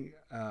thing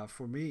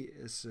for me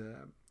is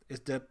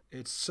that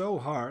it's so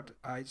hard.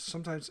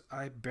 Sometimes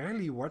I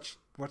barely watch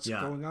what's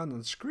going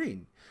on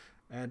screen,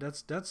 and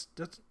that's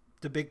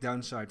the big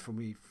downside for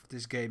me for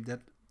this game,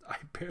 that I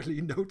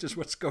barely notice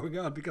what's going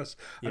on because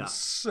I'm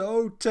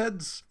so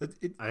tense.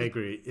 I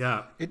agree.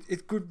 Yeah,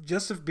 it could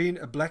just have been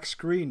a black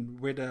screen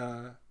with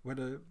an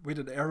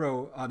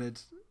arrow on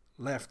it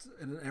left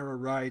and an arrow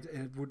right,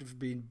 and it would have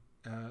been.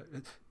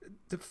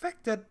 The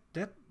fact that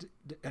the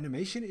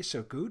animation is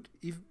so good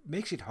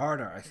makes it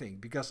harder, I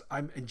think, because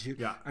I'm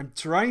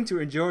trying to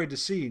enjoy the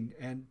scene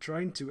and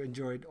trying to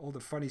enjoy all the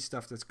funny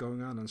stuff that's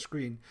going on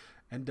screen,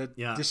 and that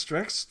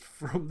distracts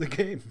from the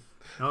game.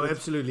 Oh,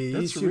 absolutely.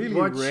 That's really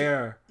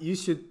rare. You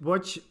should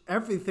watch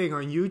everything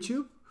on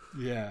YouTube.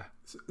 Yeah.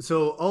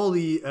 So all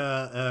the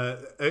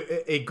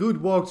a good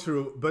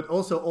walkthrough, but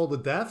also all the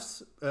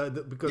deaths,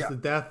 because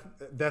the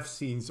death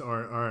scenes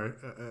are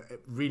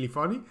really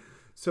funny.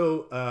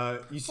 So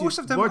you should most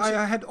of them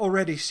I had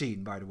already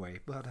seen, by the way.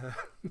 But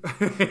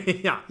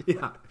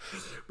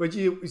but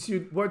you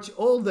should watch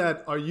all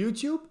that on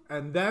YouTube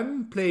and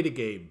then play the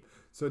game,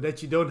 so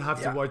that you don't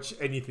have to watch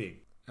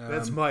anything.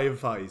 That's my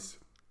advice.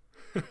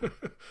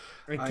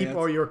 And keep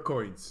all your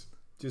coins.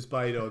 Just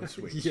buy it on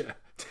Switch.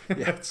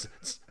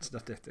 It's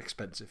not that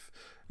expensive.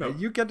 No.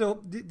 You get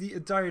the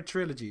entire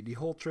trilogy, the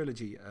whole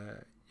trilogy.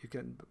 You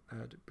can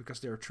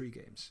because there are 3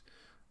 games.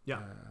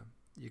 Yeah,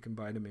 you can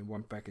buy them in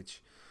one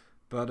package.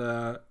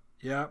 But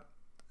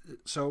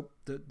so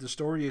the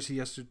story is he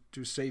has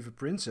to save a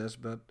princess,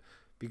 but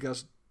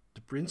because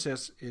the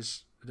princess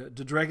is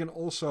the dragon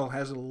also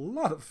has a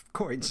lot of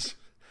coins.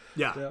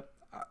 Yeah.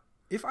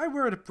 If I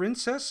were the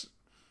princess,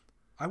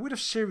 I would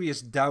have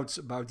serious doubts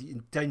about the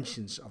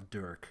intentions of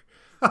Dirk.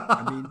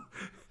 I mean,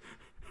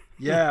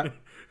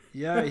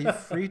 he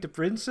freed the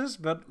princess,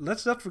 but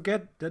let's not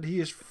forget that he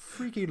is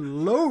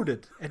freaking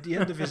loaded at the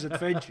end of his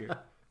adventure.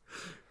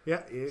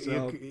 Yeah,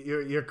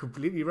 you're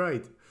completely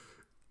right.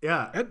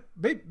 Yeah, and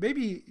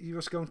maybe he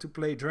was going to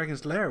play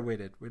Dragon's Lair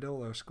with it, with all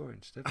those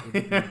coins. That would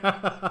be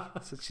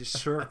such a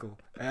circle.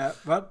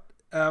 But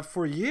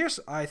for years,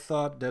 I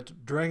thought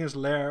that Dragon's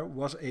Lair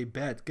was a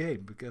bad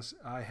game because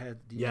I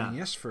had the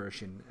NES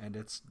version, and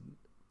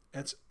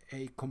that's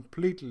a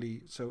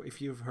completely. So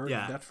if you've heard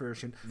of that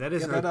version, get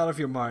that out of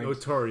your mind.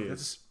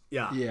 Notorious.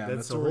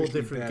 That's a whole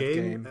different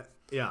game.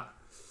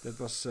 That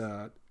was.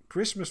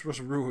 Christmas was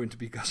ruined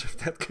because of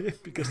that game,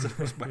 because that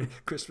was my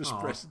Christmas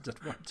present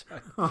at one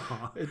time.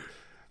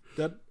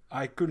 That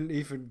I couldn't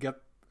even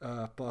get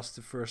past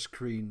the first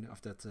screen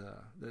of that.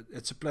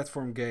 It's a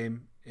platform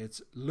game. It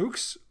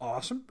looks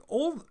awesome.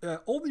 All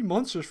the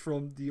monsters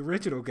from the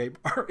original game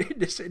are in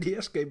this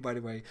NES game, by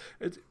the way.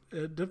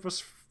 That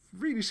was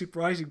really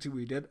surprising to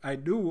me that I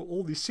knew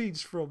all the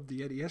scenes from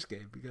the NES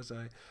game because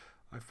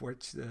I've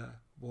watched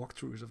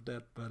walkthroughs of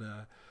that, but.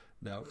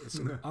 No, it's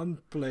an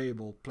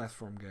unplayable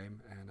platform game,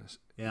 and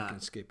you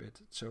can skip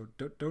it. So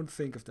don't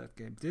think of that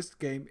game. This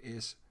game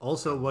is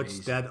also amazing.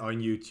 Watch that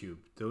on YouTube.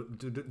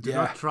 Do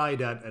not try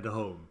that at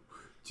home.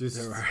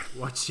 Just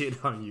watch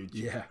it on YouTube.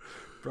 Yeah,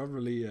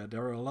 probably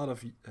there are a lot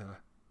of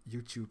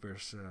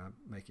YouTubers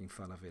making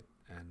fun of it,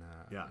 and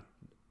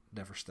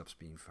never stops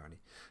being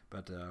funny.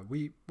 But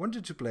we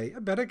wanted to play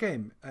a better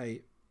game,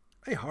 a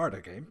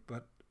harder game,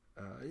 but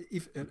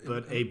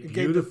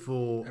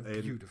beautiful.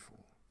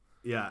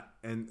 Yeah,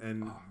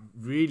 and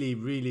really,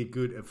 really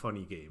good and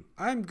funny game.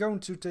 I'm going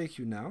to take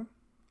you now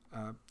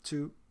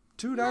to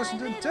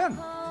 2010.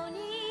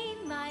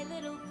 My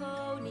little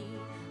pony,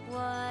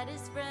 what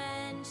is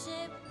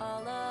friendship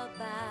all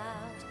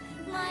about?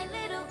 My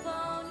little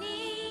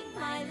pony,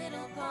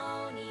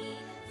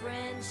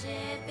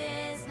 friendship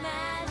is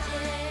magic.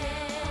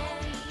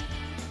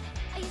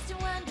 I used to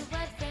wonder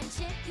what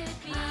friendship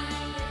could be.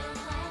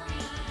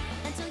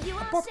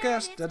 A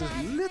podcast that is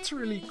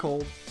literally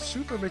called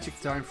Super Magic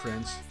Time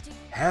Friends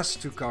has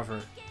to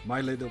cover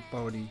My Little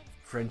Pony,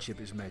 Friendship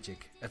is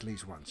Magic at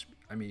least once.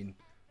 I mean,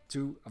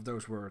 2 of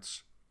those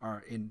words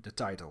are in the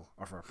title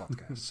of our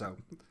podcast. So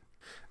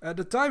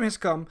the time has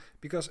come,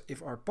 because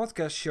if our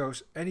podcast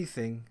shows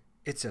anything,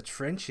 it's that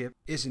friendship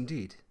is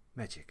indeed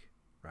magic,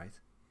 right?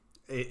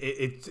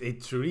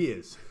 It truly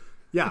is.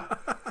 Yeah.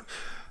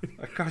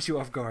 I caught you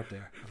off guard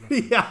there.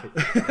 Yeah.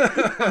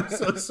 I'm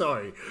so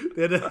sorry.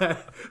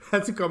 That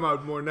had to come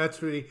out more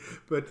naturally.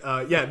 But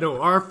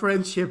our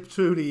friendship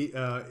truly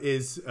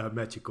is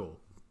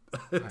magical.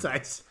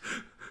 Thijs.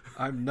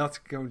 I'm not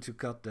going to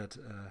cut that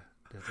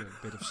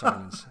bit of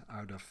silence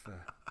out of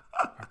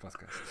our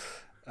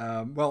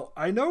podcast. Well,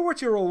 I know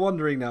what you're all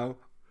wondering now.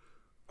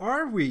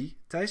 Are we,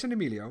 Thijs and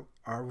Emilio,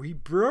 are we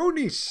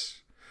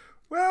bronies?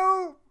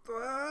 Well,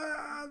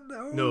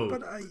 no.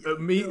 But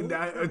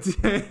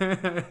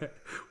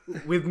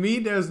with me,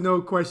 there's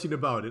no question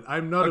about it.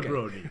 I'm not a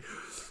brony.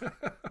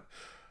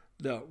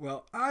 No,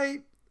 well,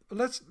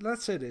 let's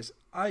say this.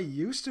 I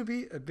used to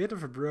be a bit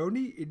of a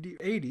brony in the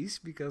 80s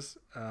because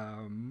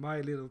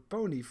My Little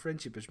Pony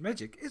Friendship is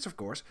Magic is, of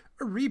course,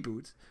 a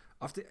reboot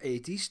of the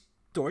 80s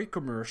toy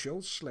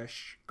commercial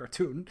 /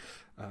 cartoon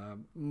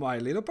My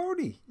Little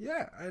Pony.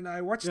 Yeah, and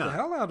I watched the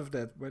hell out of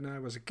that when I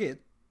was a kid,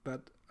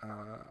 but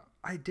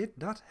I did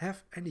not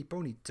have any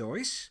pony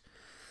toys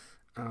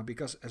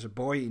because as a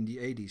boy in the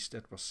 80s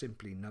that was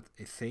simply not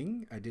a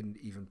thing. I didn't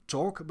even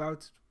talk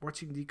about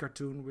watching the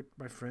cartoon with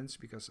my friends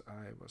because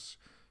I was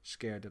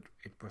scared that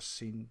it was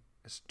seen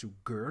as too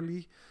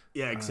girly.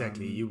 Yeah,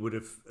 exactly. You would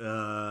have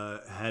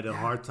had a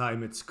hard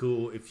time at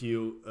school if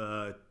you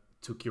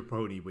took your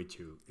pony with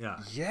you.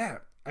 Yeah.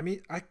 I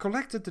mean, I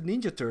collected the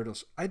Ninja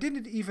Turtles. I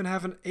didn't even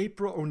have an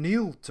April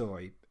O'Neil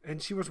toy,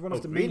 and she was one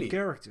of the main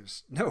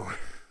characters. No.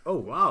 Oh,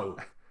 wow.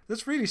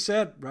 That's really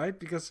sad, right?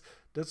 Because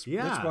that's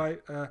why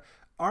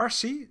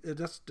RC,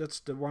 that's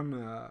the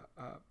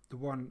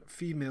one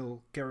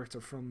female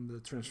character from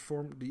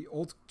the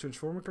old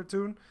Transformer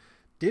cartoon,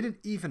 didn't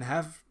even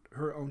have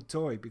her own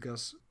toy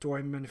because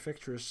toy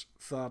manufacturers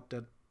thought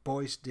that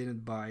boys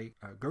didn't buy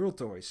girl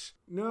toys.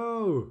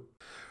 No.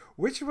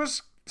 Which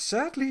was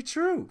sadly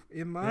true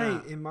in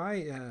my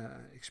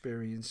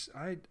experience.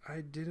 I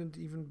didn't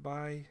even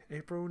buy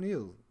April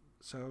O'Neil.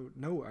 So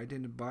no, I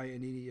didn't buy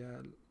any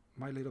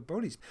My Little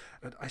Ponies.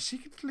 But I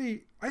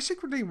secretly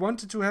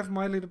wanted to have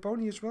My Little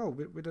Pony as well,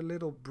 with a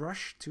little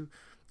brush to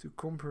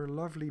comb her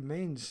lovely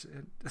manes.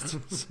 And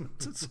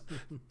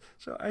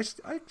so I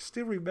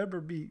still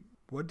remember me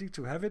wanting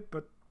to have it,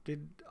 but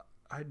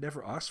I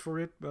never asked for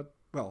it. But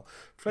well,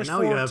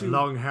 now you have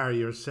long hair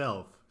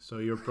yourself, so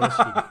you're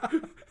brushing.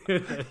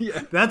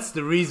 That's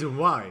the reason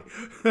why.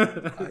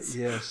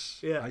 Yes.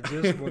 Yeah. I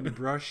just want to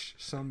brush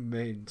some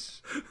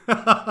manes.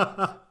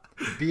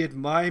 Be it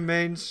my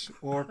manes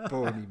or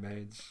pony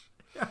manes.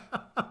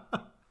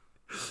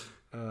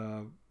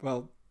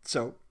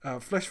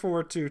 Flash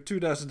forward to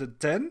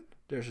 2010.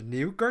 There's a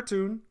new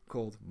cartoon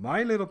called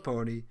My Little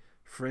Pony,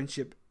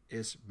 Friendship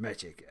is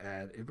Magic.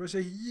 And it was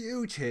a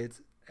huge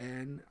hit.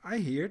 And I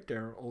hear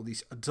there are all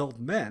these adult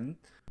men,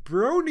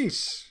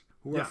 bronies,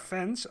 who are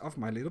fans of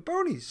My Little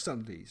Pony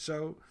suddenly.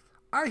 So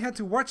I had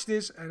to watch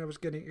this, and I was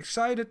getting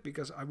excited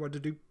because I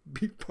wanted to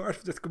be part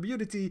of that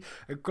community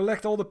and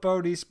collect all the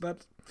ponies,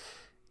 but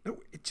no,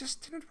 it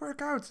just didn't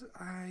work out.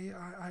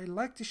 I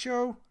like the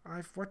show.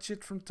 I've watched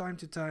it from time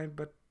to time,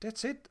 but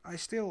that's it. I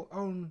still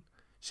own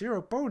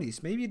 0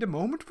 ponies. Maybe the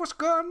moment was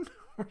gone.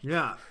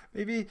 Yeah.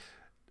 Maybe,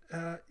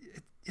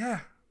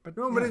 But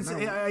no, but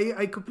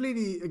I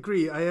completely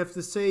agree. I have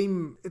the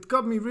same. It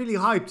got me really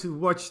hyped to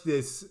watch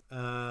this,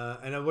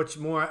 and I watched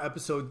more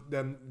episodes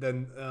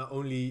than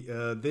only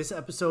this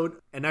episode,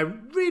 and I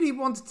really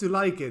wanted to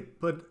like it.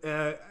 But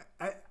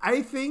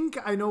I think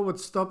I know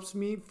what stops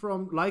me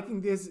from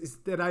liking this is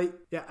that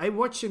I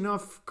watch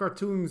enough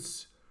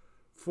cartoons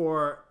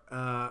for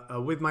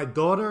with my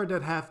daughter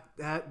that have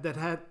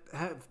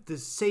the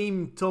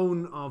same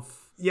tone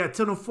of. Yeah,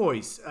 tone of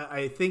voice.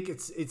 I think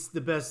it's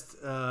the best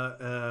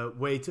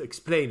way to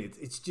explain it.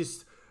 It's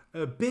just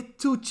a bit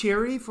too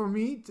cheery for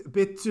me, a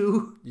bit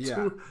too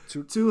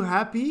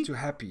happy. Too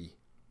happy.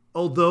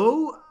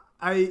 Although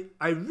I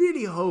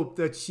really hope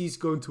that she's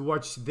going to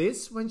watch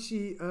this when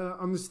she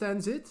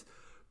understands it,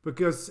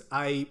 because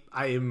I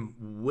am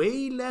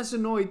way less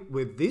annoyed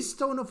with this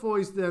tone of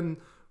voice than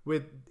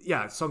with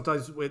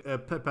sometimes with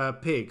Peppa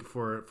Pig,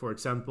 for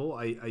example.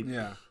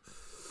 And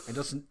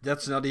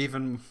that's not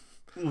even.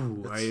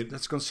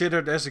 That's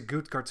considered as a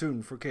good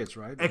cartoon for kids,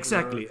 right?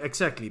 Exactly.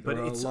 But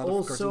it's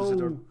also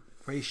that are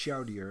way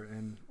shoutier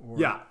and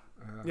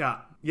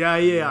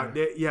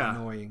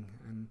annoying.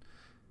 And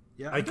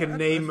I can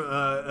name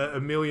a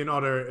million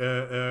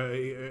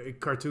other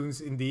cartoons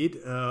indeed,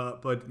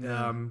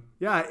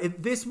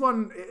 this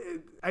one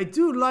I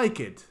do like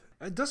it.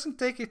 It doesn't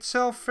take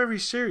itself very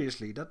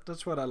seriously.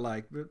 That's what I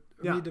like. But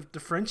I mean, the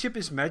friendship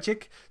is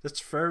magic.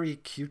 That's very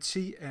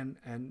cutesy and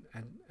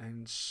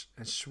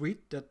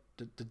sweet. That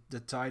the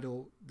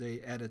title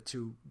they added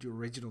to the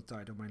original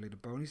title, My Little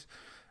Ponies,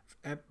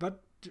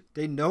 but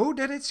they know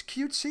that it's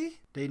cutesy.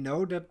 They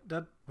know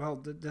that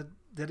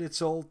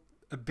it's all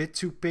a bit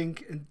too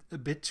pink and a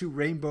bit too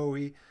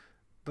rainbowy.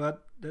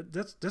 But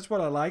that's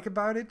what I like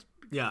about it.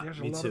 Yeah, There's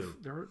me a lot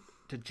too.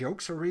 The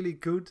jokes are really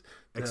good.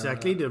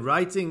 Exactly, the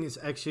writing is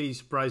actually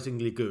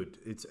surprisingly good.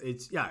 It's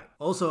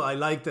Also, I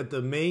like that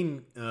the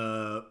main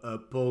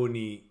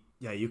pony.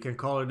 Yeah, you can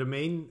call her the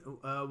main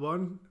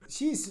one.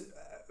 She's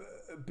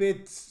a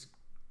bit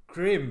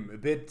grim, a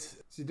bit.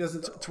 She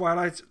doesn't.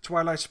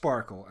 Twilight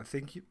Sparkle. I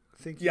think you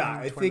mean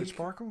Twilight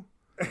Sparkle.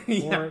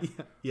 yeah.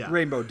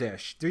 Rainbow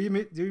Dash. Do you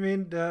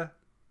mean the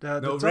no,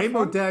 tough Rainbow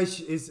one?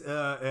 Dash is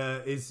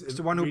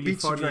the one who really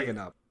beats funny. the dragon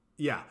up.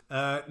 Yeah,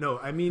 no,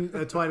 I mean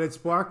Twilight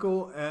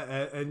Sparkle,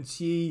 and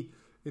she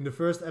in the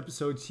first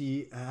episode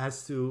she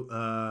has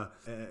to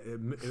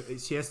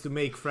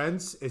make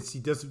friends, and she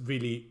doesn't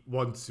really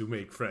want to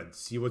make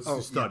friends. She wants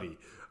to study,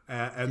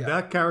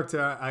 that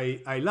character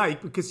I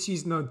like because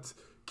she's not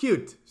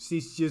cute.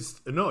 She's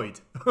just annoyed,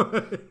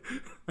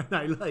 and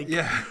I like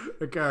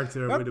a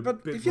character with a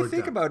bit more. If you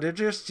think about it,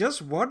 there's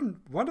just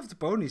one of the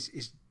ponies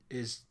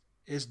is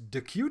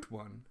the cute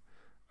one.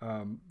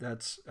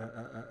 That's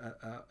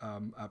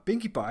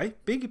Pinkie Pie.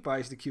 Pinkie Pie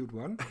is the cute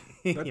one,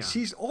 but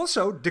she's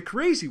also the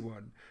crazy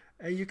one,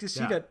 and you can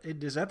see that in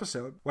this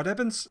episode. What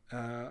happens?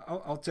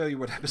 I'll tell you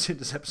what happens in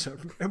this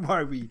episode and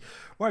why we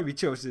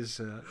chose this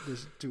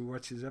to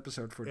watch this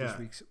episode for this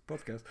week's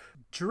podcast.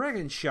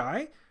 Dragon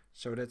Shy.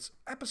 So that's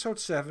episode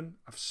 7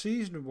 of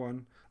season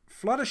 1.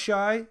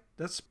 Fluttershy,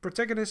 that's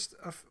protagonist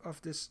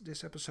of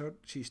this episode.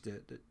 She's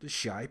the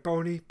shy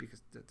pony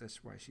because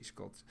that's why she's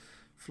called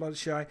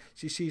Fluttershy.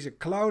 She sees a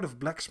cloud of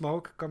black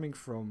smoke coming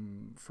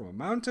from a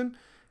mountain,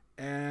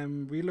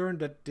 and we learn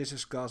that this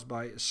is caused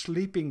by a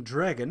sleeping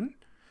dragon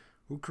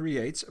who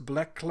creates a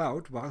black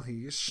cloud while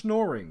he is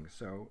snoring.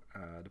 So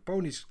the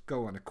ponies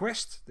go on a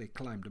quest. They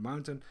climb the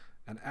mountain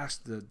and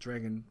ask the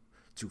dragon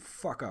to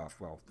fuck off.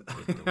 Well,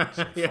 they don't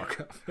say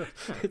fuck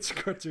off. It's a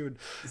cartoon.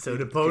 So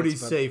the ponies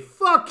say,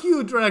 "Fuck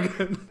you,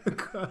 dragon!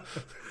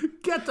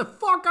 Get the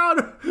fuck out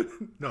of..."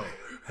 No.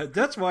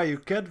 That's why you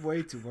can't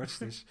wait to watch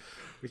this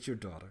with your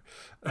daughter.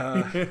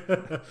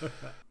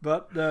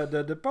 But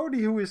the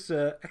pony who is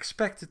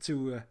expected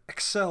to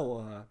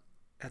excel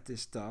at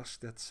this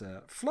task, that's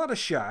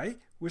Fluttershy,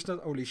 who is not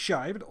only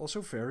shy but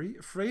also very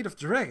afraid of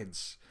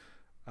dragons,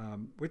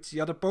 which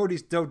the other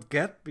ponies don't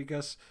get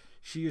because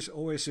she is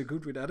always so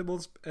good with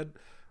animals. And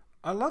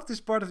I love this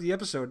part of the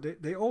episode.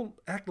 They all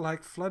act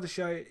like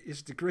Fluttershy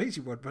is the crazy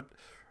one, but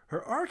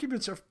her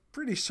arguments are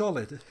pretty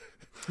solid.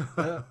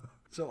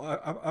 So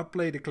I'll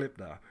play the clip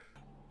now.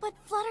 But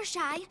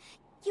Fluttershy,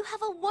 you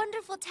have a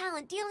wonderful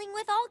talent dealing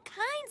with all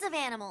kinds of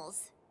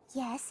animals.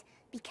 Yes,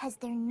 because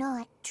they're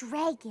not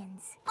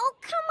dragons. Oh,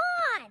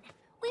 come on!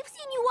 We've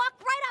seen you walk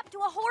right up to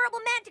a horrible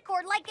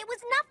manticore like it was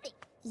nothing.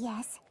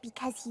 Yes,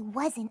 because he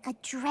wasn't a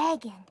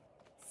dragon.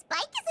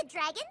 Spike is a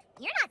dragon.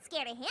 You're not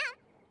scared of him.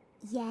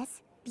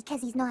 Yes,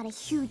 because he's not a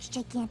huge,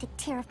 gigantic,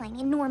 terrifying,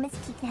 enormous,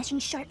 teeth-gnashing,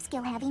 sharp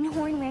scale-having,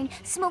 horn-wearing,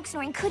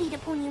 smoke-snoring,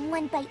 could-eat-a-pony in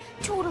one bite,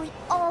 totally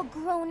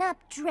all-grown-up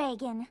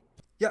dragon.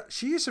 Yeah,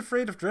 she is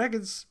afraid of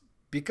dragons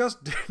because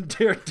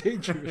they're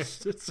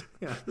dangerous.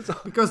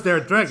 Because they're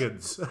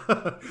dragons.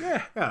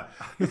 Yeah.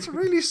 It's a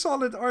really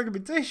solid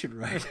argumentation,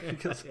 right?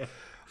 Because,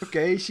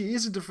 okay, she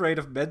isn't afraid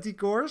of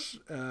manticores.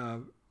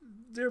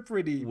 They're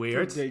pretty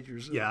weird, pretty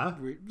dangerous. Yeah,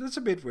 that's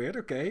a bit weird.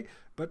 Okay,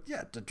 but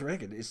yeah, the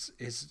dragon is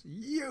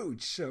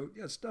huge, so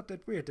yeah, it's not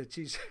that weird that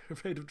she's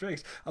afraid of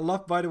dragons. I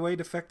love, by the way,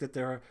 the fact that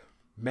there are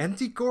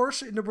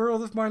manticores in the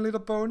world of My Little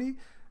Pony,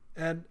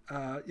 and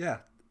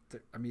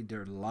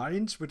they're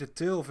lions with the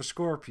tail of a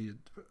scorpion.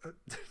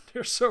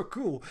 They're so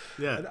cool.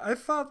 Yeah, and I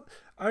thought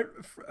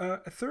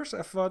at first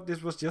I thought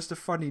this was just a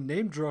funny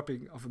name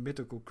dropping of a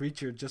mythical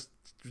creature, just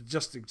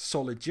a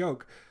solid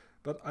joke.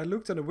 But I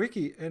looked on the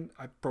wiki, and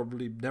I've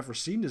probably never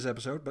seen this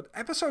episode, but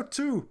episode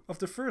 2 of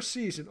the first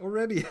season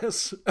already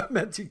has a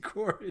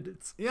manticore in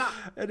it. Yeah.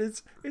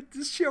 And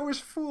this show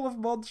is full of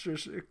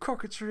monsters. A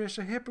cockatrice,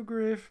 a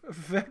hippogriff, a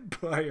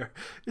vampire.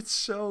 It's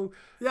so...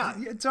 Yeah.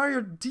 The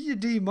entire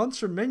D&D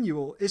monster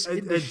manual is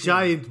in the show.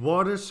 Giant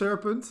water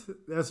serpent.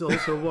 There's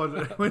also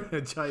one,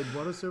 a giant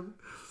water serpent.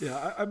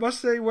 Yeah, I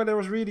must say, when I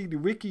was reading the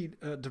wiki,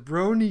 the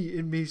brony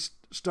in me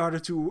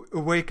started to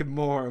awaken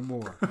more and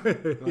more.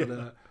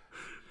 But...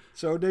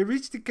 So they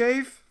reach the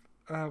cave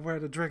where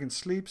the dragon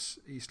sleeps.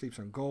 He sleeps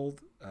on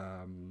gold.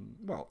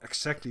 Well,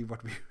 exactly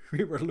what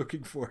we were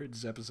looking for in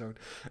this episode.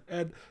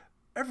 And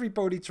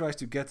everybody tries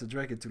to get the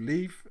dragon to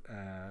leave.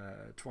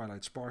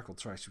 Twilight Sparkle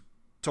tries to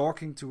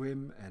talking to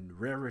him, and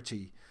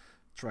Rarity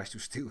tries to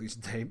steal his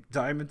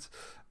diamond.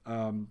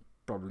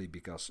 Probably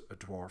because a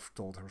dwarf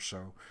told her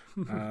so.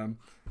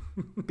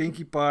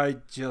 Pinkie Pie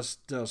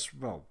just does,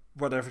 well,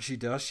 whatever she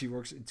does. She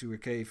walks into a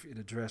cave in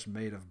a dress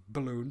made of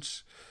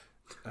balloons.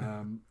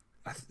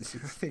 I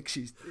think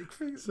she's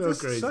so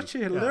crazy. Such a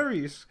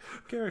hilarious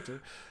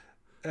character.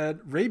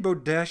 And Rainbow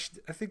Dash,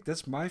 I think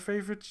that's my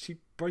favorite. She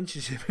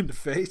punches him in the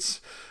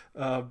face,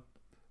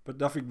 but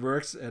nothing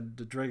works, and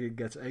the dragon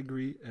gets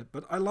angry.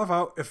 But I love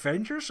how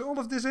Avengers all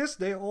of this is.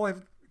 They all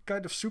have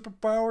kind of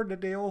superpower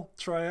that they all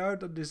try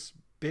out on this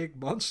big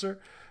monster.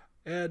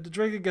 And the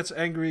dragon gets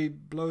angry,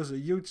 blows a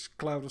huge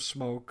cloud of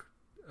smoke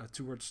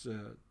towards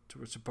the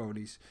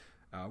ponies,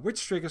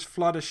 which triggers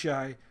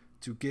Fluttershy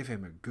to give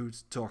him a good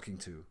talking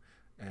to.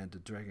 And the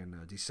dragon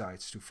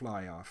decides to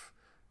fly off.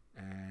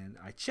 And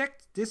I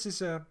checked, this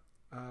is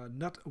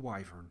not a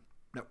wyvern.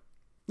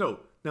 No,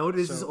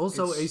 this is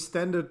also a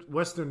standard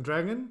Western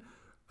dragon.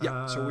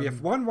 Yeah, so we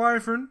have one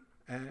wyvern,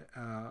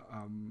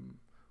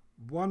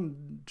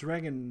 one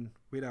dragon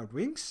without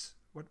wings.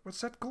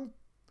 What's that called?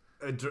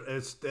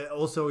 It's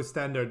also a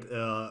standard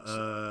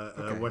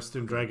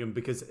Western dragon,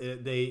 because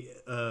they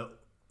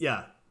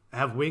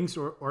have wings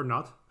or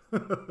not.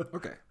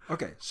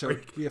 Okay. So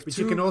we have but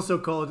two. You can also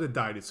call it a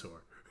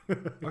dinosaur.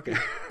 Okay,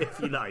 if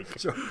you like.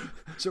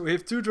 So we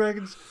have two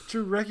dragons,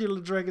 two regular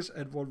dragons,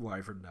 and one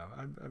wyvern now.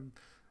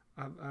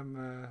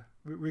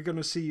 We're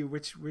gonna see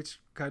which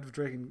kind of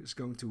dragon is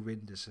going to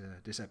win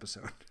this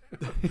episode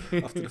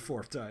after the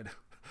fourth title.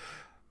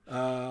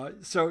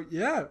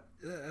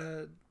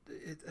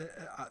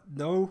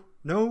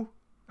 No,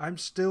 I'm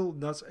still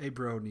not a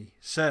brony,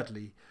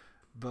 sadly,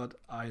 but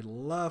I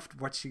loved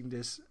watching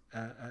this.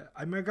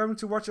 Am I going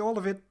to watch all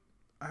of it?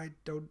 I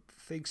don't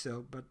think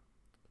so, but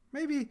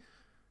maybe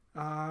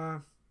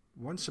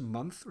once a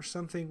month or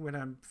something when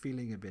I'm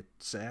feeling a bit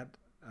sad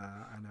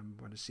and I'm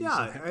going to see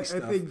some happy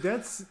stuff. I think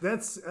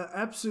that's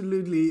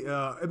absolutely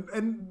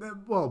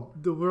well,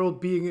 the world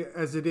being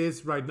as it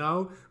is right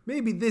now,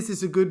 maybe this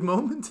is a good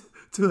moment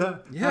to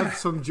have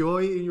some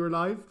joy in your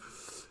life.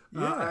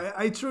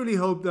 I truly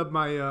hope that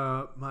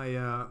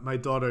my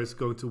daughter is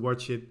going to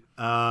watch it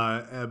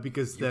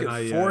because you then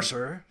can force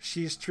her.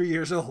 She's 3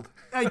 years old.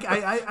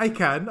 I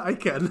can,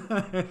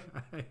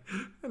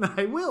 and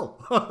I will.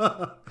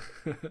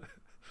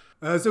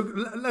 So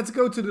let's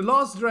go to the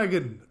last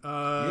dragon.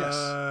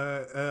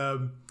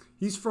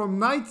 He's from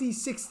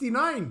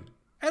 1969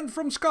 and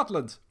from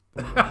Scotland.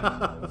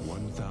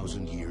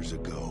 1,000 years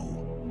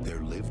ago,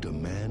 there lived a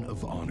man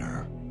of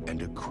honor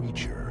and a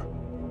creature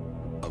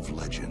of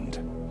legend.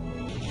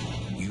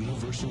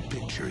 Universal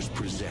Pictures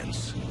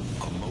presents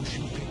a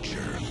motion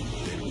picture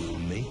that will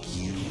make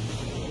you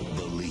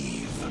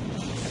believe.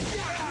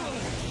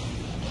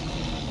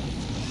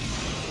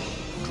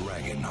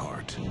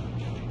 Dragonheart.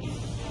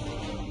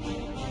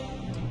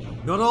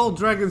 Not all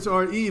dragons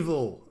are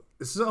evil.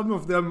 Some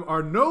of them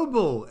are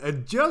noble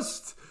and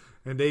just,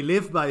 and they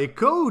live by a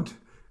code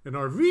and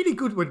are really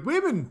good with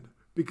women.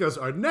 Because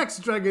our next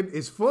dragon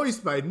is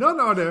voiced by none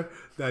other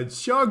than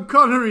Sean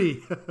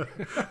Connery.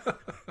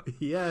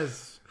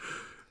 Yes.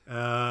 We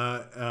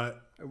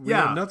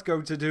are not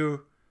going to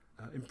do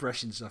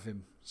impressions of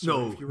him.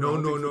 So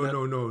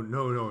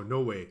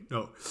No way.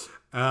 No.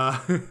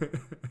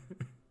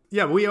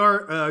 We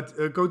are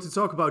going to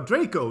talk about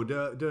Draco,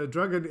 the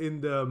dragon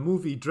in the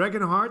movie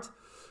Dragonheart,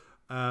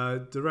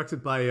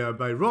 directed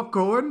by Rob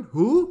Cohen,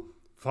 who,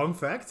 fun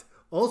fact,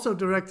 also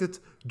directed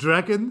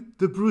Dragon,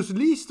 the Bruce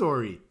Lee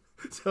story.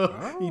 So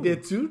he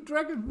did 2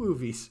 dragon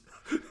movies.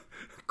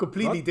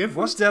 Completely different.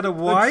 Was that a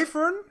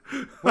wyvern?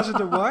 Was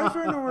it a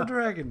wyvern or a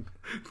dragon?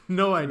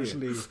 No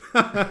idea.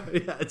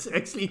 It's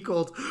actually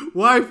called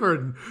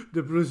Wyvern,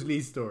 the Bruce Lee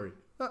story.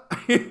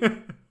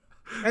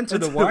 Enter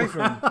the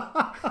Wyvern.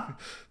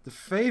 The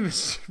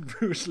famous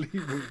Bruce Lee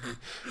movie.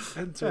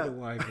 Enter the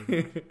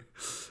Wyvern.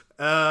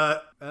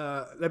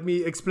 Let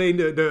me explain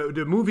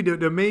the movie.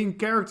 The main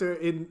character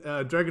in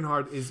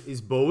Dragonheart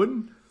is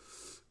Bowen,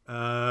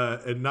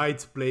 a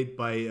knight played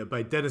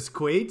by Dennis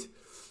Quaid,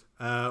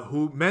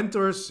 who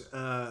mentors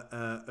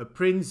a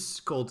prince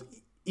called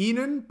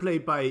Enon,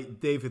 played by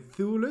David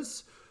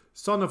Thewlis,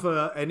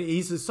 and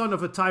he's the son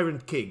of a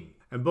tyrant king.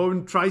 And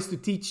Bowen tries to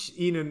teach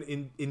Enon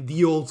in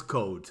the old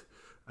code.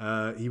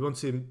 He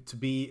wants him to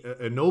be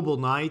a noble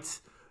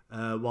knight,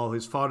 while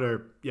his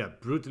father,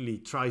 brutally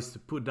tries to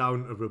put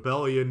down a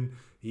rebellion.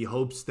 He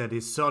hopes that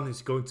his son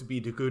is going to be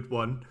the good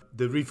one.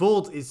 The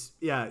revolt is,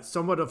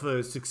 somewhat of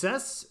a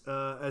success,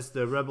 as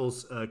the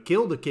rebels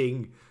kill the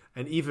king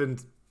and even,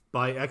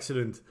 by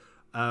accident,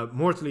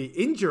 mortally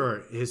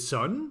injure his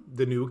son,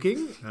 the new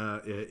king,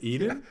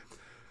 Enon.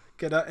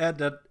 Can I add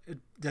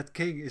that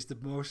king is the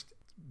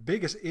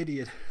biggest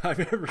idiot I've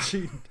ever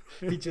seen.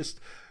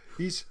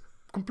 He's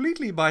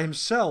completely by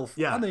himself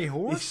on a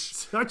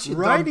horse, such a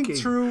riding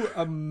through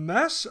a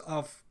mass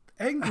of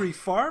angry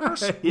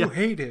farmers who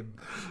hate him.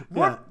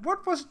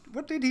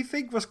 What did he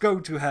think was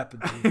going to happen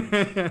to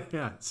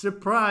him?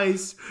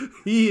 Surprise!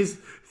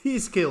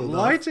 He's killed.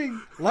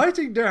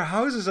 Lighting their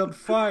houses on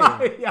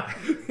fire.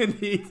 And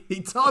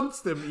he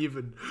taunts them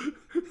even.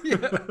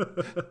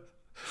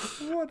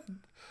 What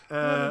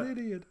an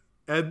idiot.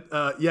 And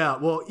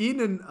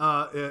Enon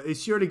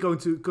is surely going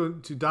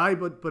to die,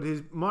 but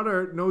his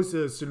mother knows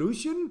a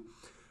solution.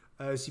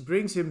 She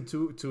brings him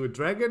to a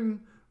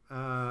dragon.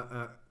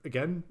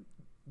 Again,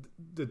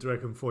 the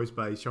dragon voiced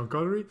by Sean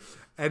Connery,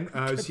 and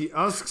she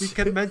asks. We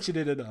can mention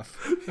it enough.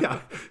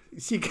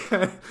 She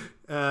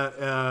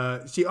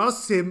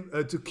asks him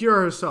to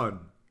cure her son,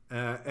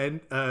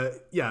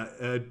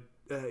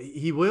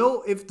 he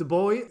will if the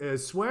boy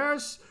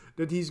swears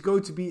that he's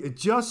going to be a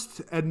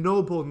just and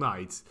noble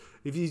knight,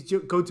 if he's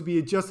going to be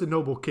a just and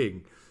noble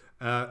king,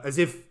 as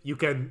if you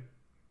can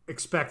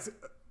expect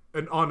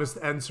an honest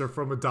answer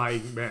from a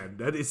dying man.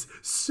 That is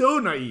so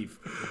naive.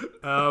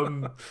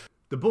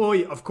 The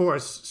boy, of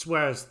course,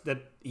 swears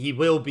that he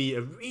will be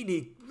a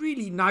really,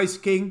 really nice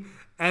king,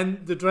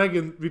 and the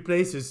dragon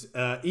replaces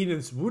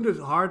Enon's wounded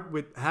heart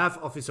with half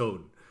of his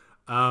own.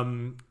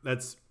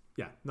 Let's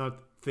not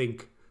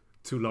think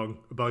too long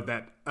about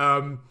that.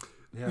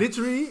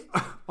 Literally,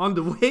 on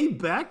the way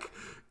back,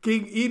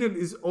 King Enon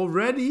is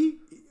already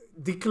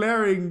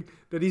declaring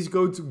that he's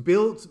going to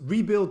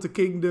rebuild the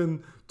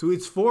kingdom to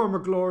its former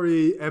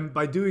glory, and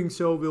by doing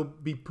so will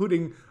be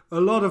putting a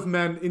lot of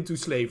men into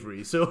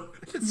slavery. So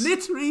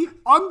literally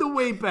on the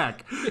way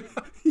back,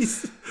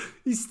 he's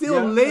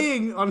still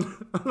laying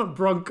on a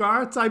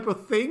brancard type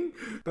of thing.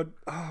 But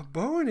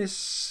Bowen is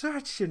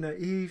such a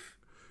naive.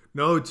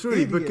 No,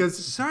 truly, idiot,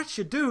 because such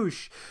a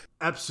douche.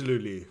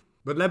 Absolutely.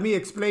 But let me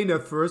explain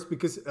that first,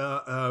 because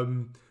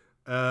Bowen,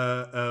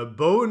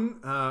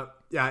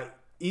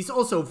 he's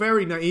also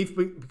very naive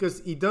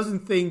because he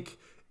doesn't think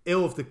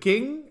ill of the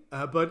king,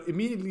 but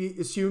immediately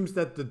assumes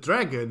that the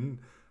dragon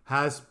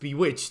has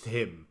bewitched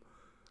him.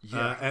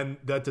 And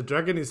that the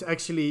dragon is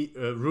actually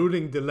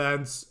ruling the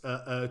lands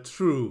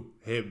through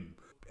him.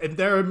 And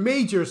there are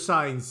major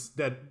signs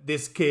that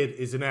this kid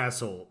is an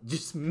asshole.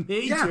 Just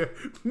major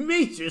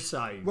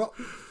signs. Well,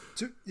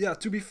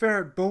 to be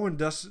fair, Bowen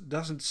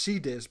doesn't see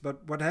this,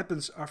 but what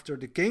happens after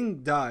the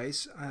king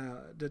dies,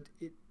 that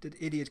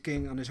idiot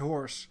king on his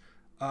horse,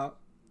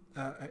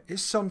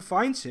 his son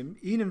finds him,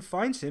 Enon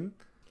finds him,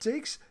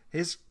 takes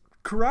his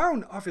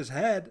crown off his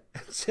head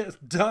and says,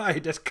 "Die,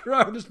 that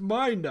crown is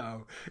mine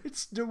now."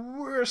 It's the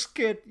worst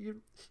kid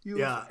you've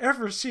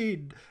ever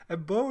seen.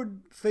 And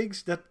Bowen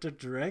thinks that the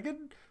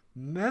dragon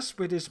messed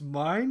with his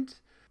mind.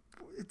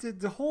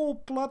 The whole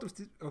plot of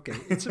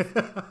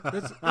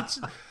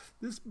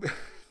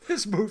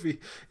this movie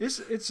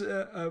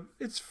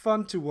it's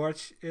fun to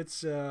watch.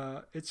 It's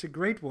a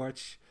great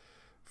watch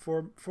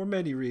for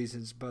many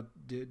reasons, but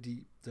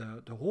the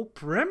whole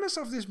premise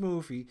of this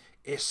movie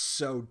is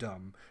so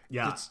dumb.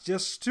 It's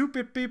just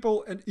stupid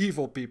people and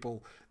evil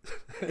people.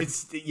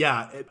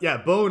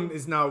 Bowen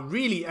is now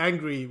really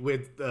angry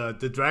with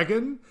the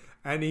dragon,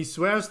 and he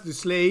swears to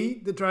slay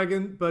the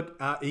dragon, but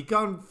he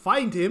can't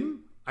find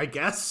him, I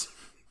guess.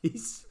 He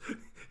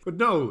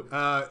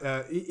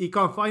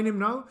can't find him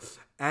now,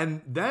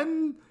 and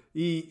then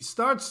he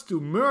starts to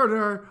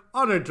murder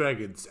other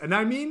dragons, and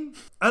I mean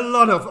a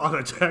lot of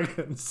other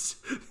dragons.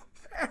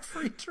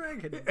 Every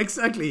dragon.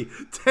 Exactly.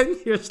 10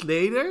 years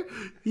later,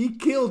 he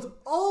killed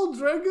all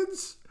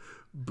dragons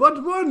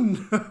but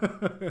one.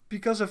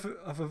 Because of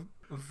a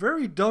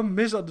very dumb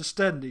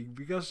misunderstanding.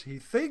 Because he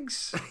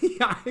thinks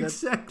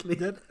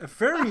that a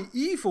very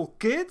evil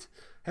kid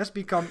has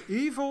become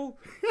evil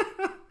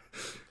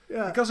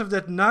because of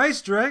that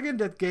nice dragon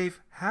that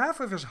gave half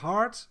of his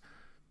heart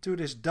to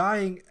this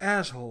dying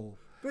asshole.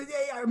 But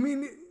I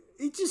mean,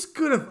 he just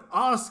could have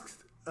asked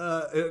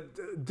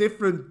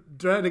different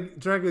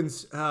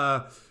dragons,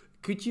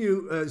 could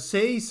you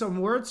say some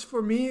words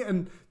for me,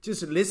 and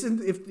just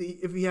listened if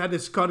he had a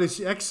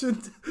Scottish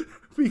accent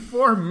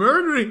before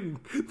murdering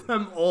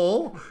them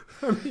all.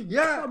 I mean,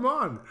 come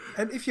on.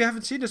 And if you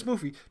haven't seen this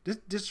movie,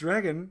 this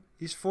dragon,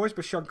 he's voiced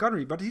by Sean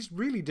Connery, but he's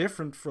really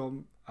different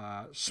from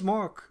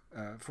Smaug,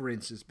 for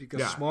instance,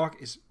 because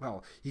Smaug is,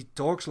 well, he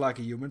talks like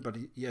a human, but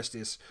he has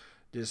this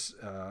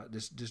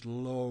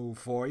low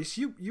voice.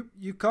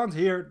 You can't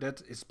hear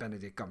that it's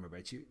Benedict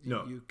Cumberbatch.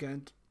 You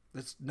can't.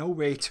 There's no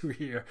way to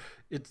hear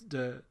it.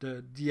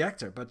 The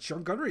actor, but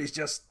Sean Connery is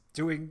just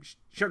doing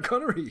Sean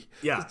Connery.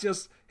 Yeah, it's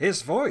just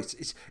his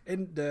voice.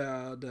 And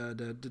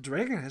the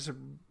dragon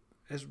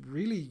has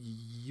really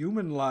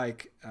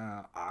human-like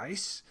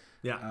eyes.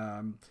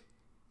 Yeah.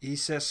 He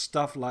says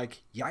stuff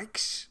like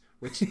 "yikes,"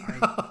 which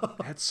I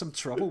had some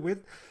trouble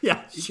with.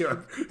 Yeah,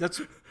 sure.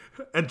 That's.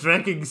 A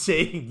dragon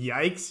saying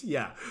 "yikes"?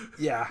 Yeah,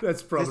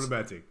 that's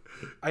problematic.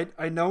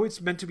 I know it's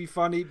meant to be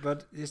funny,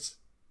 but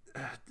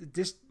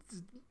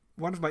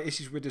one of my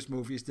issues with this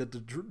movie is that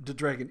the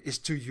dragon is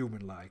too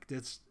human-like.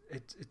 That's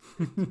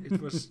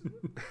it was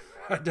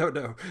I don't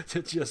know.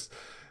 It just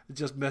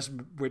messed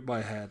with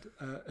my head.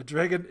 A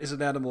dragon is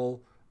an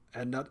animal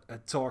and not a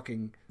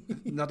talking,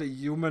 not a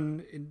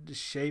human in the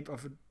shape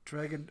of a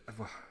dragon.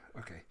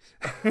 Okay.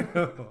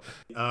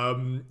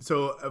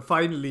 So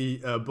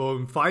finally,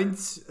 Bowen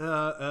finds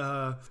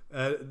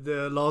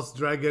the lost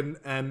dragon,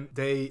 and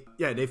they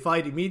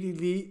fight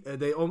immediately.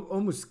 They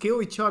almost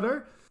kill each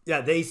other.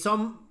 Yeah, they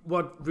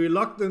somewhat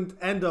reluctant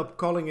end up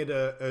calling it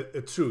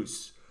a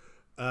truce.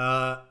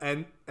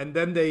 And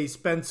then they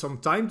spend some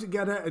time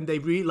together, and they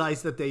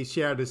realize that they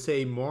share the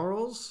same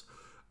morals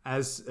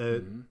as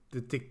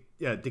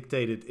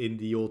dictated in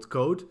the old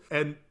code.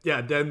 And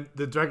then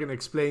the dragon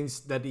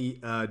explains that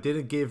he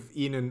didn't give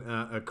Enon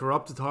a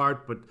corrupted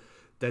heart, but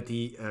that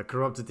he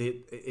corrupted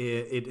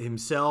it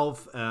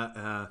himself.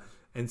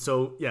 And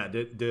so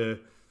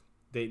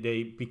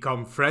they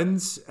become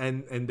friends,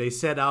 and they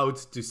set out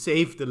to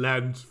save the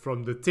land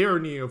from the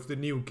tyranny of the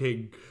new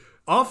king.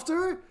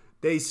 After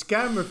they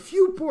scam a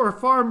few poor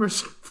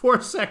farmers for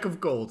a sack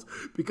of gold,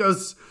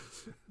 because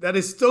that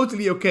is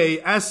totally okay,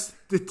 as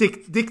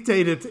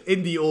dictated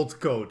in the old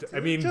code. I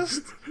mean,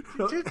 just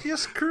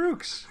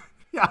crooks.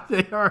 Yeah,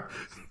 they are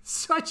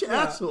such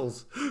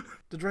assholes.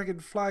 The dragon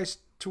flies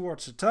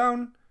towards the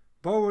town.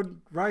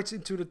 Bowen rides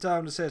into the town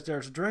and says,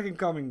 "There's a dragon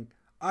coming.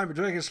 I'm a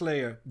dragon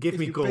slayer. Give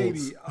me gold.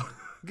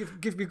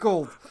 Give me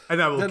gold.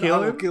 And I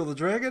will kill the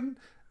dragon."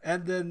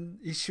 And then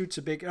he shoots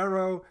a big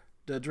arrow.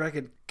 The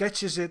dragon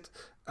catches it,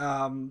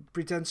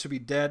 pretends to be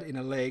dead in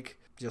a lake.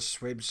 Just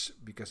swims,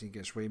 because he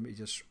can swim. He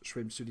just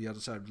swims to the other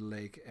side of the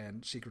lake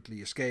and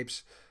secretly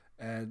escapes.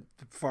 And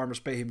the farmers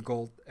pay him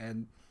gold,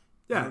 and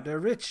they're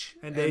rich.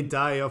 And they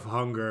die of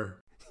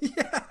hunger.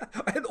 Yeah,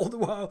 and all the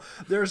while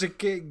there's a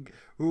king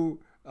who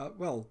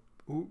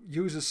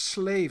uses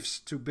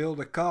slaves to build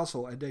a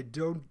castle, and they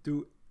don't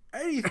do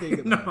anything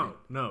about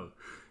it. No.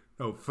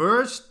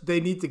 First, they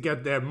need to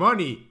get their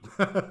money.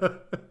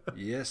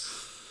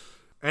 Yes.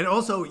 And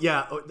also,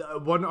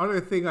 one other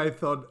thing I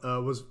thought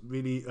was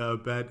really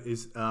bad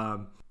is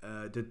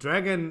the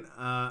dragon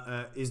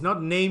is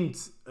not named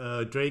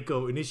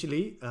Draco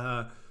initially.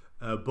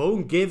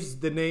 Bowen gives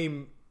the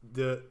name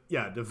the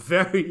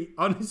very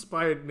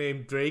uninspired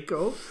name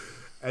Draco,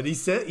 and he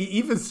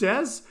even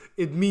says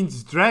it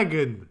means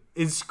dragon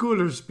in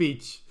schooler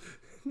speech.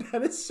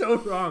 That is so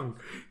wrong.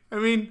 I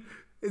mean,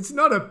 it's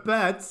not a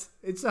pet;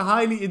 it's a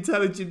highly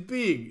intelligent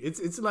being.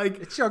 It's like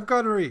it's Sean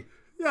Connery.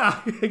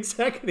 Yeah,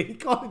 exactly.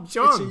 Call him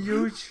Sean. It's a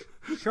huge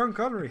Sean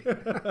Connery.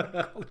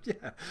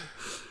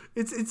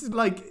 It's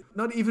like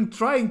not even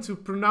trying to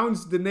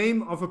pronounce the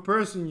name of a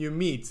person you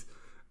meet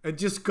and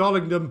just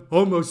calling them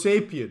Homo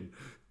sapien.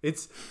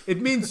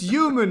 It means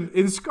human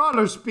in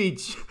scholar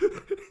speech.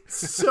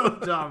 It's so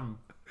dumb.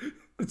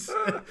 It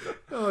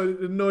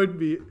annoyed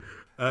me.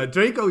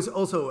 Draco is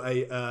also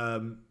a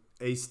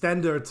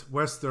standard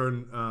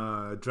Western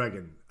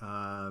dragon.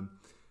 I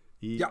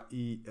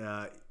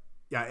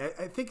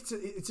think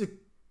it's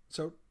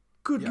a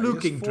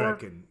good-looking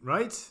dragon,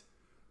 right?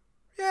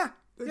 Yeah,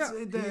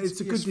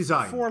 it's a good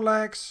design. 4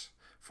 legs,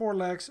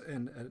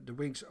 and the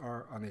wings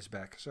are on his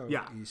back. So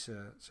he's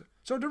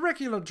so the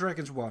regular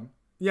dragon's one.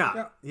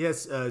 Yeah, he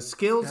has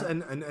scales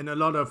and a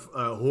lot of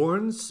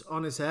horns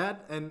on his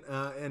head and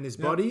his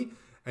body,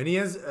 and he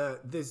has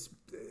this,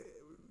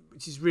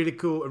 which is really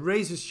cool, a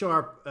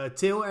razor-sharp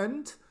tail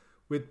end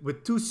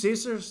with 2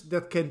 scissors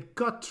that can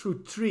cut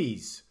through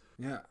trees.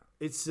 Yeah.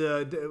 This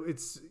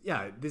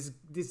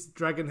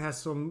dragon has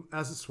some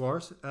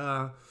accessoires.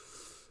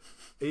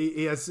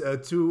 He has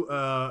 2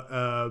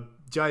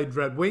 giant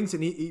red wings,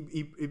 and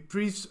he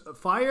breathes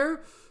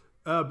fire,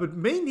 but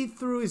mainly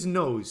through his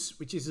nose,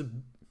 which is a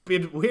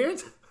bit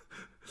weird.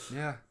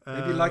 Yeah,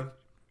 maybe like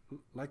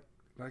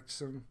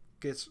some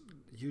kids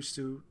used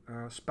to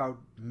spout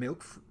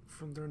milk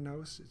from their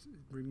nose. It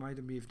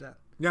reminded me of that.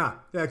 Yeah,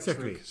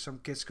 exactly. Some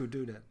kids could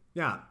do that.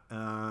 Yeah,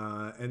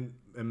 and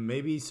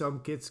maybe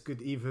some kids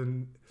could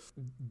even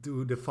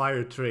do the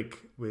fire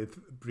trick with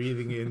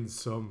breathing in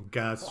some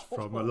gas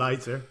from a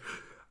lighter.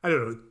 I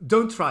don't know.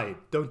 Don't try it.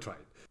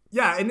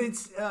 Yeah, and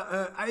it's.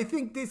 I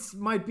think this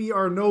might be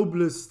our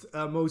noblest,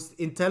 most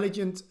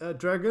intelligent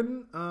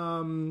dragon.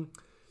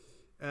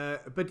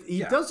 But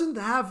he doesn't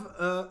have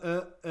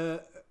a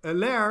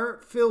lair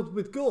filled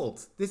with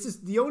gold. This is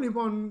the only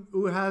one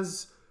who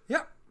has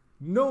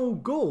no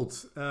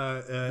gold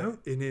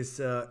in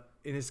his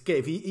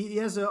cave. He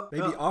has a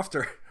maybe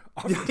after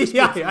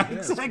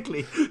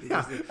exactly.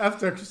 Yeah,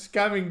 after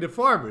scamming the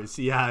farmers,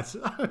 he has.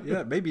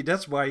 Yeah, maybe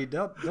that's why he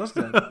does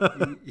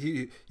that.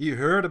 he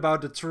heard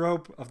about the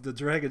trope of the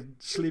dragon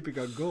sleeping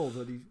on gold,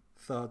 and he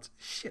thought,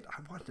 "Shit,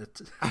 I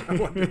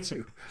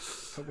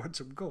want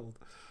some gold."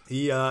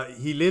 He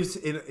lives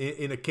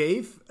in a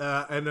cave,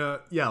 and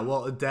a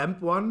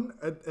damp one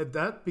at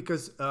that,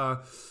 because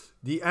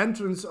the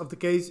entrance of the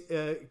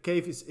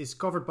cave is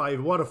covered by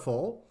a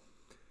waterfall.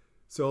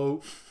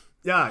 So,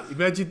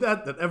 imagine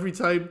that every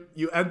time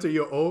you enter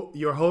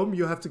your home,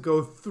 you have to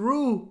go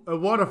through a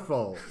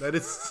waterfall. That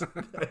is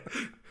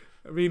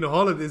I mean,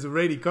 Holland is a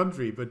rainy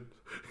country, but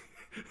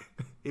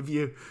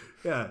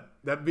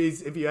that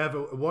means if you have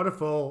a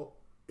waterfall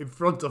in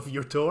front of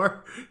your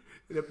door,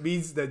 that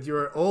means that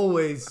you're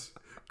always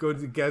going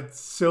to get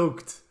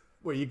soaked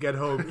when you get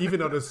home,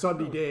 even on a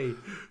sunny day.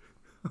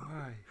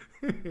 Why?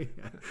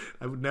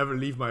 I would never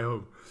leave my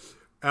home.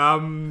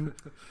 And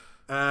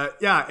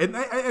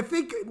I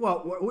think,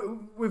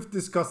 we've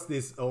discussed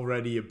this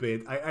already a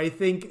bit. I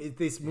think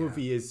this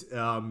movie is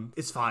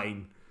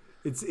fine.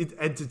 It's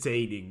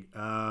entertaining.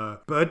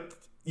 But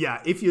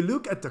yeah, if you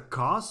look at the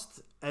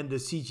cast and the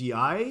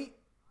CGI,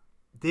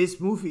 this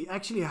movie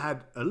actually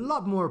had a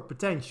lot more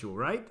potential,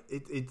 right?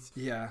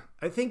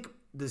 I think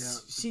the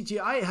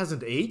CGI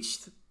hasn't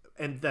aged,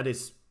 and that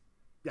is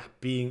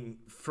being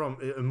from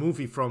a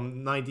movie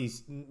from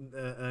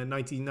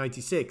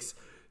 1996.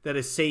 That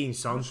is saying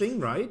something,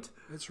 right?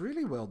 It's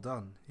really well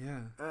done, yeah.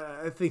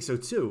 I think so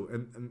too.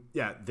 And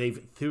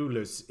David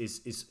Thewlis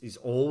is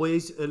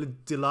always a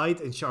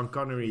delight, and Sean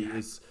Connery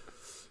is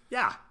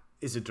a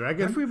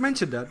dragon. Have we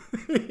mentioned that?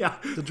 Yeah.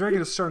 The dragon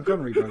is Sean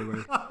Connery, by the way.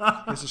 He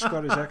has a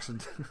Scottish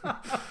accent.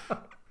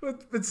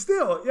 but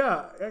still,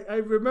 I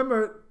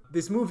remember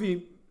this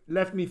movie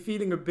left me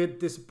feeling a bit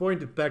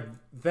disappointed back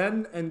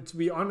then, and to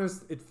be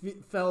honest, it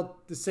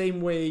felt the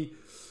same way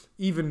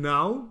even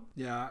now.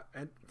 Yeah,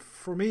 and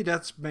for me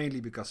that's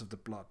mainly because of the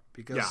plot,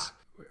 because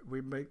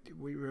we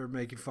were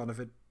making fun of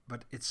it,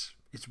 but it's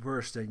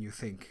worse than you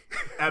think.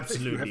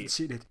 Absolutely. If you haven't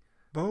seen it.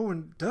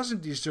 Bowen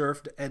doesn't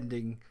deserve the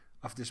ending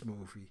of this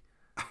movie.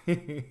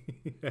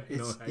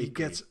 He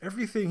gets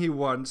everything he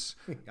wants,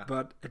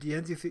 but at the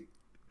end you think,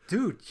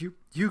 dude,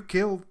 you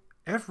killed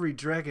every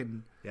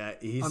dragon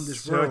he's on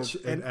this such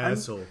world. an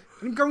asshole.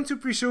 I'm going to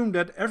presume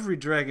that every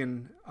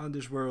dragon on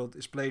this world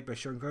is played by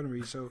Sean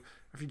Connery, so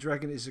every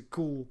dragon is a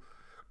cool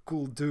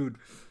dude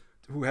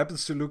who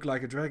happens to look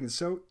like a dragon.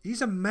 So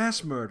he's a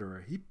mass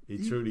murderer. He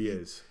truly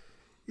is.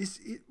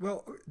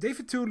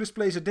 David Thewlis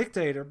plays a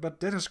dictator, but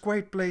Dennis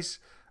Quaid plays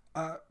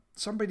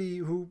somebody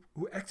who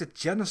acted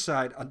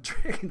genocide on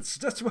dragons.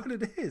 That's what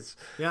it is.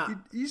 Yeah.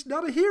 He's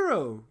not a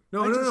hero.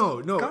 No. I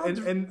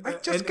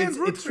just can't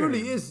root it for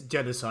truly him. is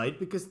genocide,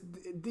 because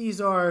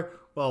these are,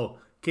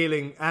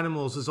 killing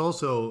animals is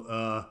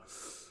also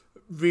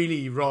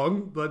really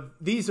wrong, but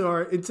these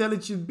are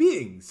intelligent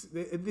beings.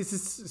 This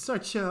is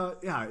such a,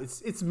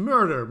 it's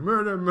murder.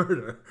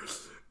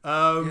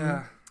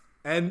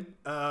 And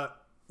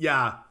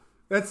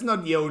that's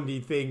not the only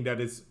thing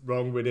that is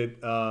wrong with it.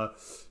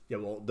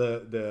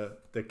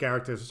 The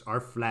characters are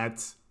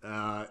flat,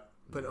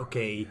 but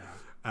okay.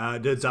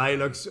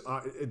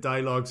 The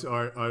dialogues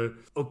are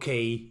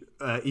okay.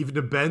 Even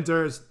the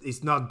banter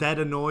is not that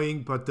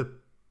annoying, but the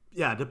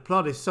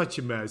plot is such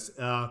a mess.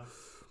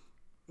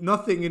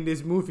 Nothing in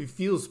this movie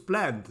feels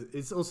planned.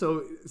 It's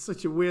also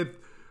such a weird.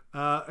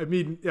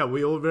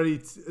 We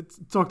already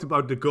talked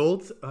about the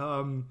gold.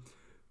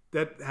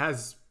 That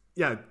has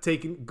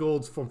taken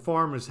gold from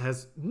farmers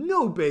has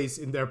no base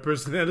in their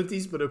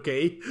personalities, but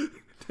okay.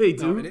 They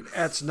do. No, and it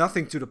adds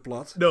nothing to the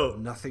plot. No.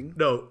 Nothing.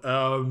 No.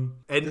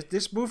 And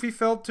this movie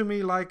felt to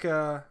me like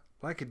a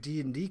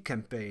D&D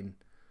campaign.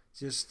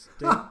 Just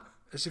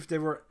as if they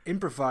were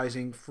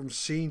improvising from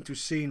scene to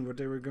scene what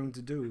they were going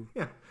to do.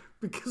 Yeah,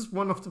 because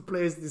one of the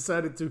players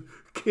decided to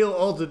kill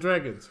all the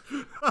dragons.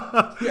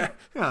 Yeah.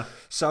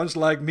 Sounds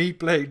like me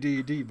playing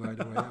D&D, by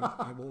the way.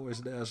 I'm always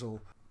an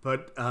asshole.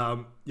 But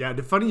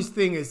the funniest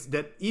thing is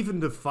that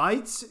even the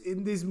fights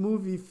in this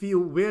movie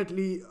feel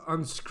weirdly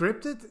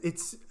unscripted.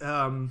 It's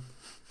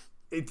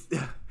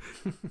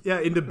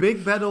in the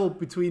big battle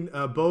between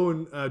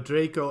Bowen,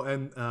 Draco,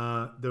 and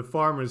the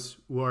farmers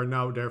who are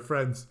now their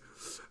friends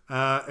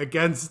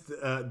against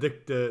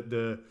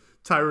the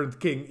tyrant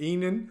King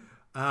Enan.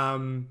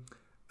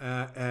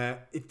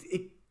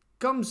 It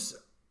comes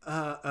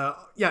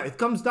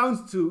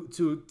down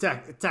to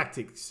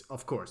tactics,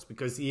 of course,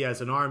 because he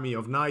has an army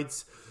of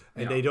knights,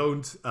 and they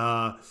don't.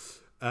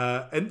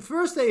 And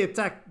first they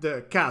attack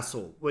the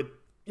castle, which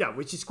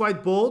is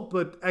quite bold,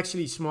 but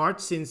actually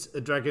smart, since a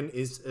dragon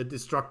is a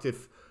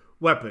destructive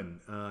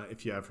weapon.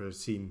 If you ever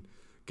seen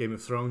Game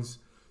of Thrones,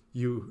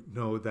 you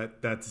know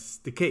that that's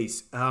the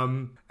case.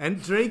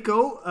 And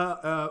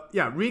Draco,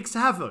 wreaks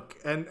havoc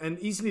and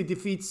easily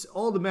defeats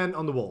all the men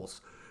on the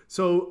walls.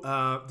 So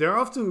they're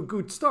off to a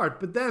good start,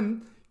 but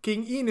then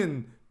King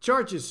Enan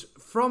charges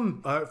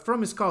from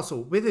his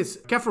castle with his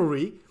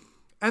cavalry,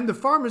 and the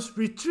farmers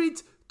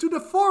retreat to the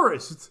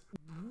forest.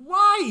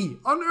 Why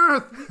on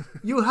earth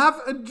you have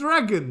a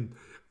dragon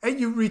and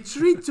you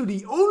retreat to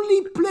the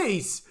only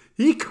place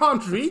he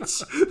can't reach?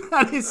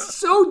 That is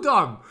so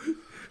dumb.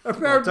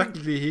 Apparently,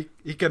 technically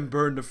he can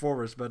burn the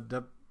forest, but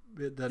that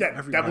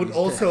would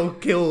also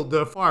kill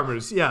the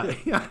farmers. Yeah.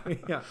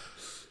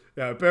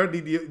 Yeah,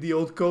 apparently the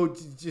old code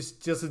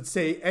just doesn't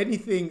say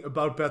anything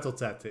about battle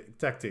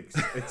tactics.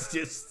 It's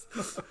just,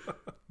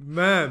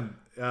 man.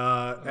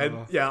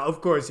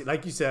 Of course,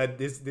 like you said,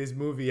 this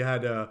movie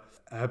had a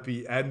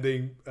happy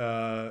ending.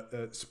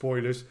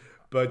 Spoilers.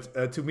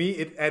 But to me,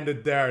 it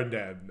ended there and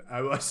then.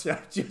 I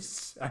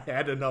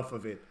had enough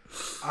of it.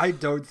 I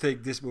don't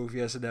think this movie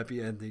has an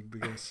happy ending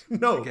because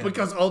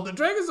because all the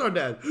dragons are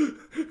dead.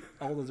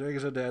 All the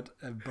dragons are dead,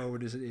 and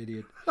Bowen is an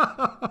idiot,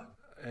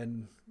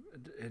 and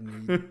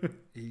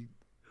he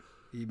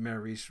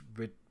marries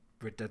with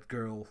that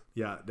girl.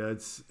 Yeah,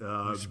 that's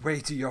who's way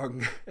too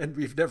young, and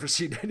we've never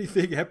seen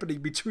anything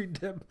happening between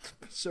them.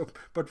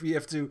 But we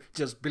have to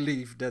just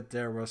believe that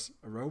there was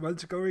a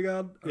romance going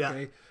on.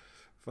 Okay,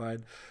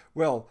 fine.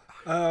 Well,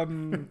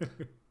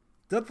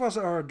 that was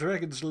our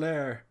Dragon's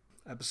Lair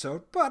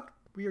episode, but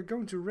we are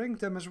going to rank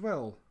them as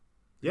well.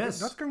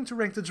 Yes. We're not going to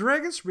rank the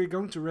dragons, we're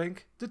going to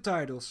rank the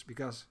titles,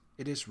 because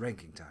it is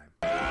ranking time.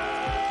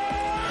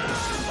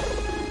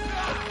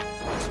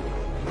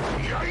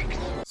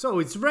 So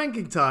it's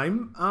ranking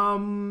time.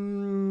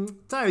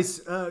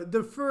 Thijs,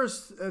 the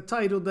first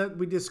title that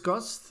we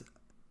discussed,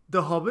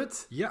 The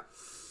Hobbit. Yeah,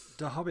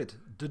 The Hobbit,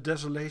 The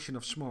Desolation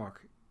of Smaug.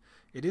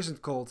 It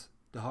isn't called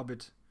The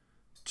Hobbit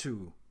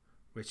 2,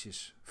 which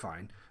is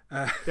fine.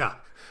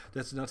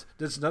 That's not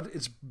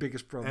its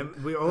biggest problem.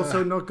 And we're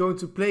also not going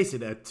to place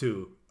it at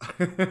 2.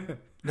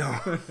 No,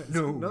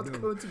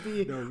 going to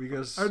be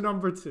because our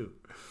number 2.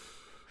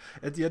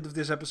 At the end of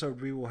this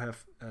episode, we will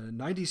have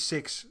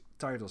 96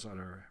 titles on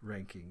our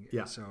ranking.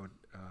 Yeah. So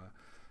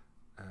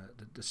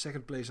the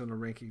second place on the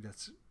ranking,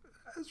 that's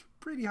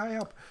pretty high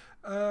up.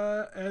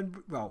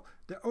 And well,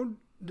 the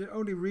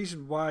only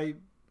reason why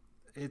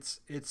it's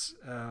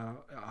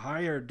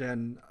higher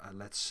than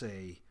let's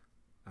say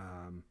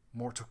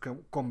Mortal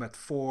Kombat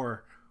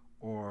 4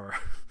 or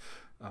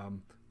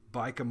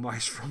Biker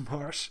Mice from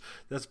Mars,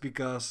 that's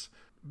because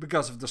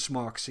of the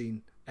Smaug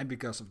scene and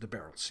because of the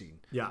barrel scene.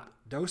 Yeah,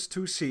 those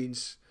two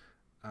scenes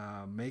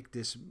make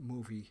this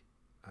movie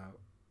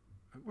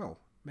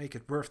make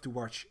it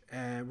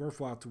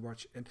worthwhile to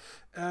watch. And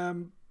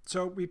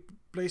so we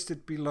placed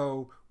it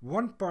below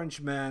One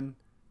Punch Man,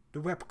 the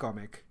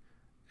webcomic,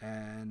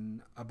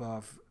 and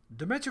above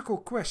The Magical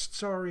Quest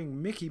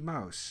starring Mickey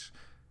Mouse,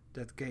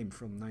 that game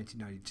from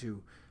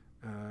 1992.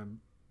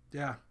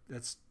 That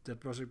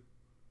was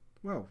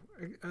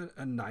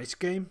a nice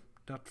game,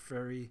 not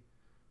very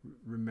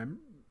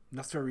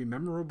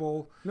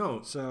memorable.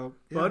 No. So,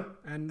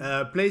 but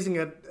placing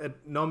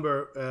at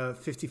number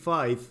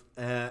 55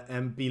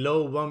 and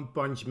below One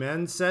Punch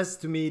Man says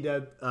to me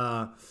that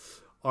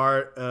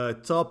our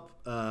top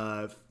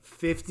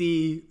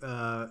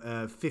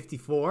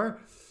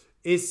 54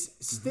 is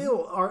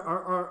still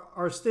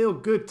are still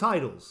good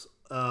titles,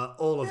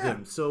 all of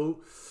them.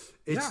 So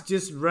it's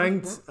just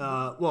ranked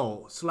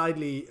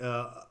slightly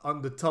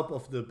on the top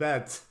of the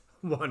bad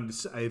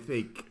ones, I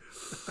think.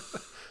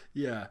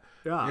 Yeah,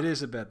 it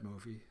is a bad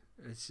movie.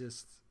 It's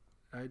just,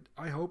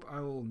 I hope I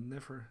will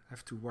never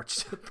have to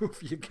watch that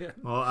movie again.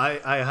 Well,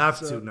 I have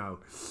to now.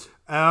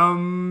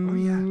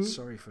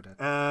 Sorry for that.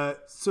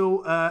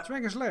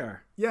 Dragon's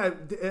Lair. Yeah,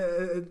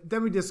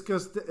 then we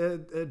discussed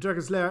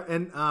Dragon's Lair,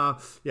 and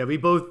we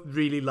both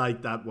really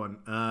liked that one.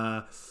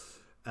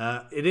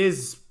 It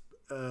is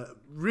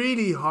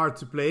really hard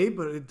to play,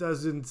 but it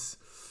doesn't.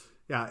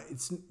 Yeah,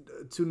 it's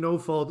to no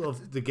fault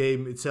of the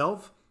game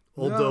itself.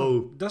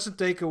 Although it doesn't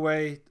take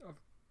away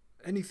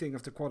anything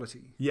of the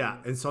quality. Yeah,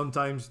 and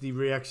sometimes the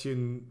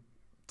reaction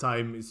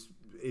time is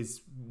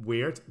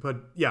weird,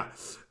 but the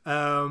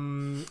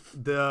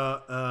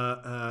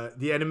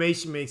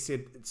animation makes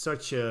it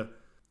such a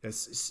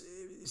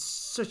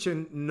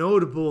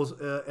notable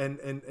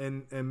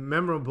and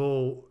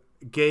memorable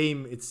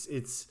game.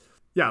 It's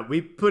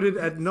we put it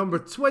at number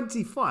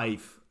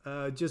 25,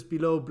 just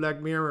below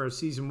Black Mirror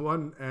Season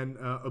 1 and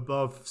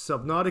above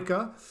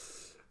Subnautica.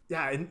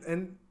 Yeah,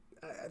 and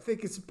I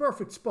think it's a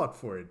perfect spot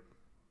for it.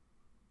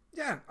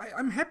 Yeah,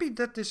 I'm happy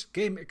that this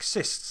game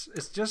exists.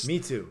 It's just me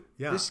too.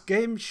 Yeah, this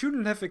game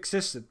shouldn't have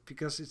existed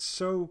because it's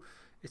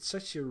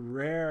such a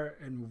rare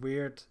and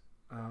weird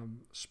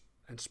and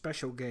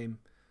special game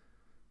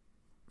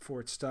for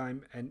its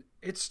time, and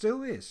it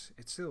still is.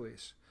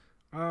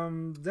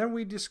 Then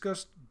we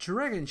discussed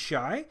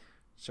Dragonshy,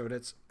 so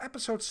that's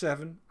episode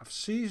 7 of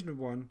season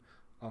 1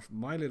 of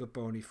My Little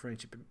Pony: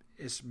 Friendship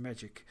is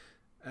Magic.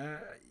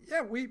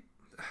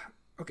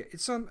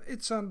 It's on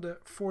the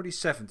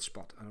 47th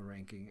spot on the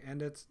ranking, and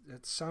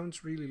that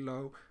sounds really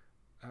low.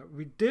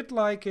 We did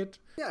like it.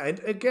 Yeah, and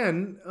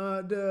again,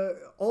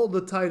 all the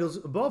titles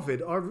above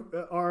it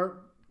are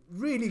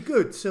really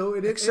good. So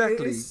it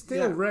is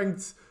still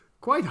ranked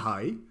quite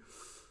high.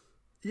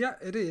 Yeah,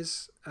 it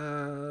is.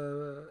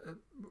 I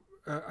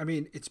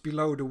mean, it's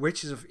below The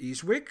Witches of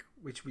Eastwick,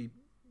 which we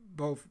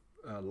both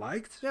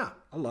liked. Yeah,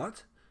 a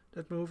lot.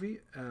 That movie.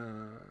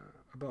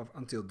 Above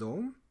Until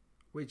Dawn,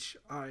 which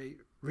I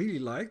really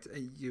liked,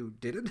 and you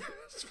didn't.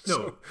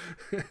 So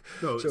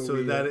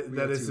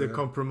that is a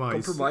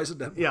compromise. Compromise on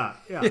that. Yeah.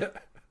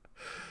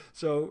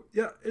 So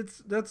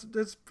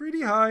that's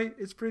pretty high.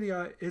 It's pretty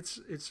high.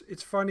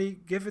 It's funny.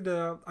 Give it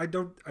a. I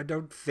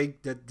don't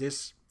think that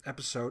this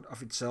episode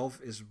of itself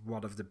is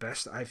one of the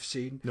best I've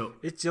seen. No,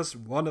 it's just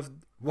one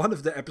of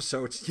the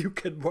episodes you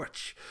can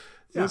watch.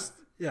 It's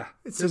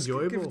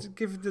enjoyable.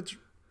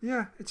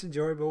 Yeah, it's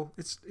enjoyable.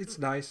 It's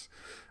nice.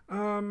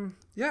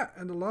 Yeah,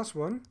 and the last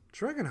one,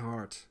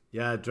 Dragonheart.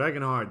 Yeah,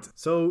 Dragonheart.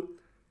 So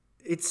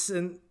it's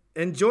an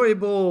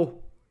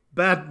enjoyable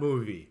bad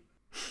movie.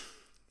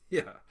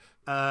 Yeah.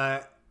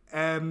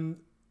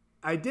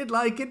 I did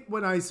like it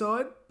when I saw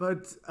it,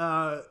 but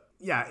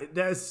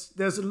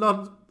there's a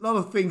lot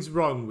of things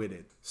wrong with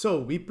it.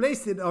 So we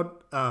placed it on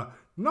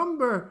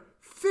number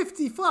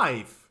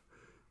 55,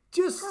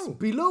 just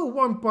below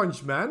One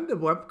Punch Man, the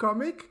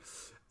webcomic,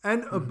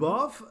 and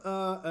above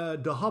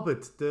The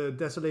Hobbit, The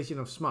Desolation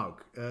of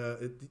Smaug.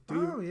 Do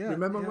you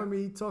remember when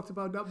we talked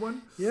about that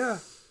one? Yeah.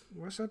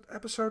 Was that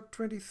episode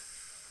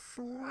 24?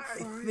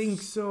 I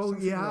think so,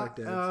 yeah. Like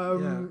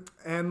that.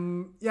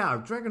 And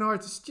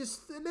Dragonheart is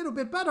just a little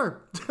bit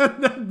better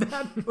than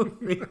that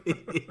movie.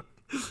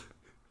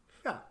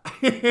 Yeah.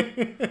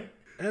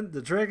 And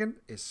the dragon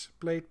is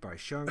played by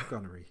Sean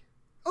Connery.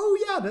 Oh,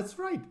 yeah, that's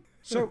right.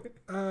 So,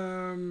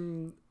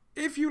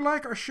 if you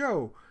like our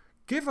show,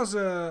 give us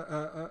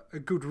a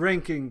good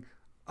ranking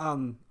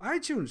on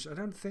iTunes. I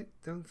don't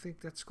think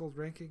that's called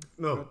ranking.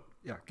 No. But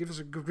yeah, give us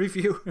a good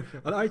review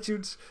on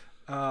iTunes.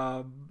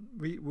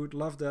 We would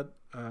love that.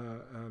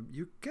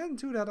 You can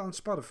do that on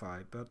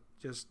Spotify, but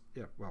just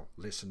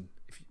listen.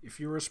 If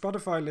you're a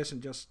Spotify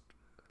just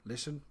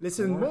listen.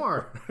 Listen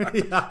more.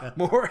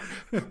 More,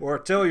 or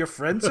tell your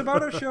friends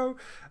about our show.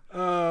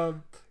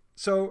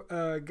 So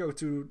go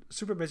to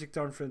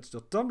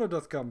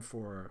supermagictownfriends.tumblr.com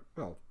for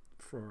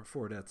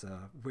that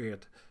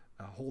weird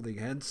holding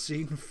hands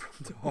scene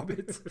from The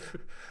Hobbit.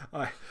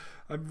 I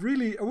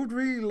would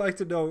really like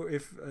to know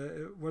if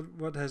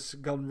what has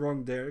gone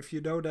wrong there. If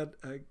you know that,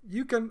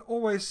 you can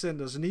always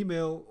send us an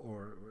email,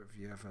 or if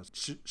you have a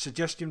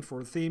suggestion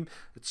for a theme,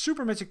 it's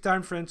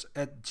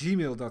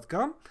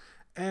supermagictimefriends@gmail.com.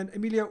 And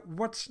Emilia,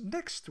 what's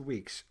next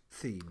week's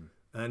theme?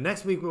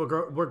 Next week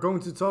we're going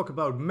to talk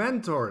about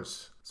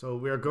mentors. So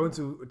we are going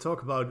to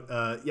talk about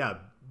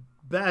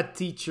bad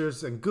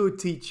teachers and good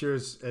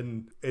teachers,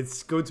 and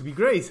it's going to be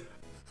great.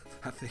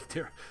 I think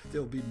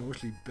they'll be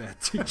mostly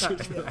bad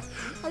teachers.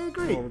 I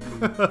agree.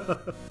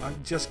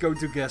 I'm just going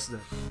to guess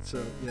that.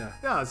 So yeah.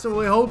 Yeah. So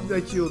we hope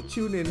that you'll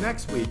tune in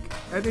next week,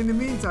 and in the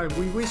meantime,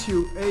 we wish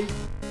you a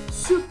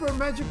super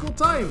magical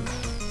time.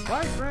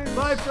 Bye, friends.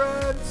 Bye,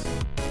 friends.